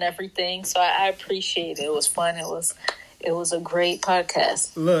emails and everything. So I appreciate it. It was fun. It was a great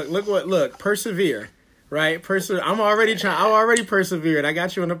podcast. Look, persevere, right? I already persevered. I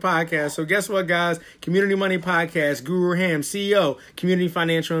got you on the podcast. So guess what, guys? Community Money Podcast, Guru Ham, CEO, Community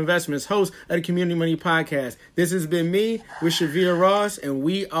Financial Investments, host of the Community Money Podcast. This has been me with Sheveir Ross, and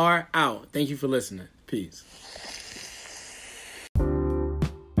we are out. Thank you for listening. Peace.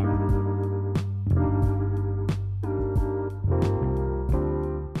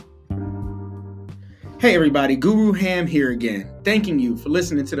 Hey everybody, Guru Ham here again, thanking you for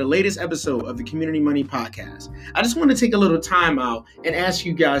listening to the latest episode of the Community Money Podcast. I just want to take a little time out and ask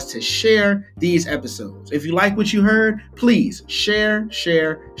you guys to share these episodes. If you like what you heard, please share.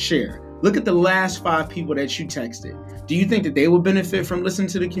 Look at the last 5 people that you texted. Do you think that they would benefit from listening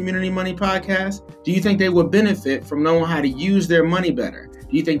to the Community Money Podcast? Do you think they would benefit from knowing how to use their money better?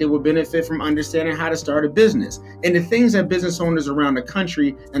 Do you think they would benefit from understanding how to start a business and the things that business owners around the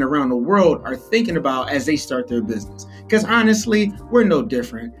country and around the world are thinking about as they start their business? Because honestly, we're no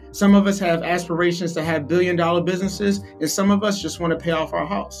different. Some of us have aspirations to have billion-dollar businesses, and some of us just want to pay off our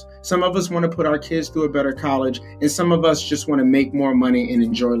house. Some of us want to put our kids through a better college, and some of us just want to make more money and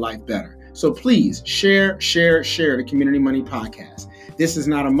enjoy life better. So please share the Community Money Podcast. This is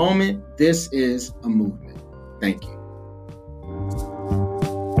not a moment. This is a movement. Thank you.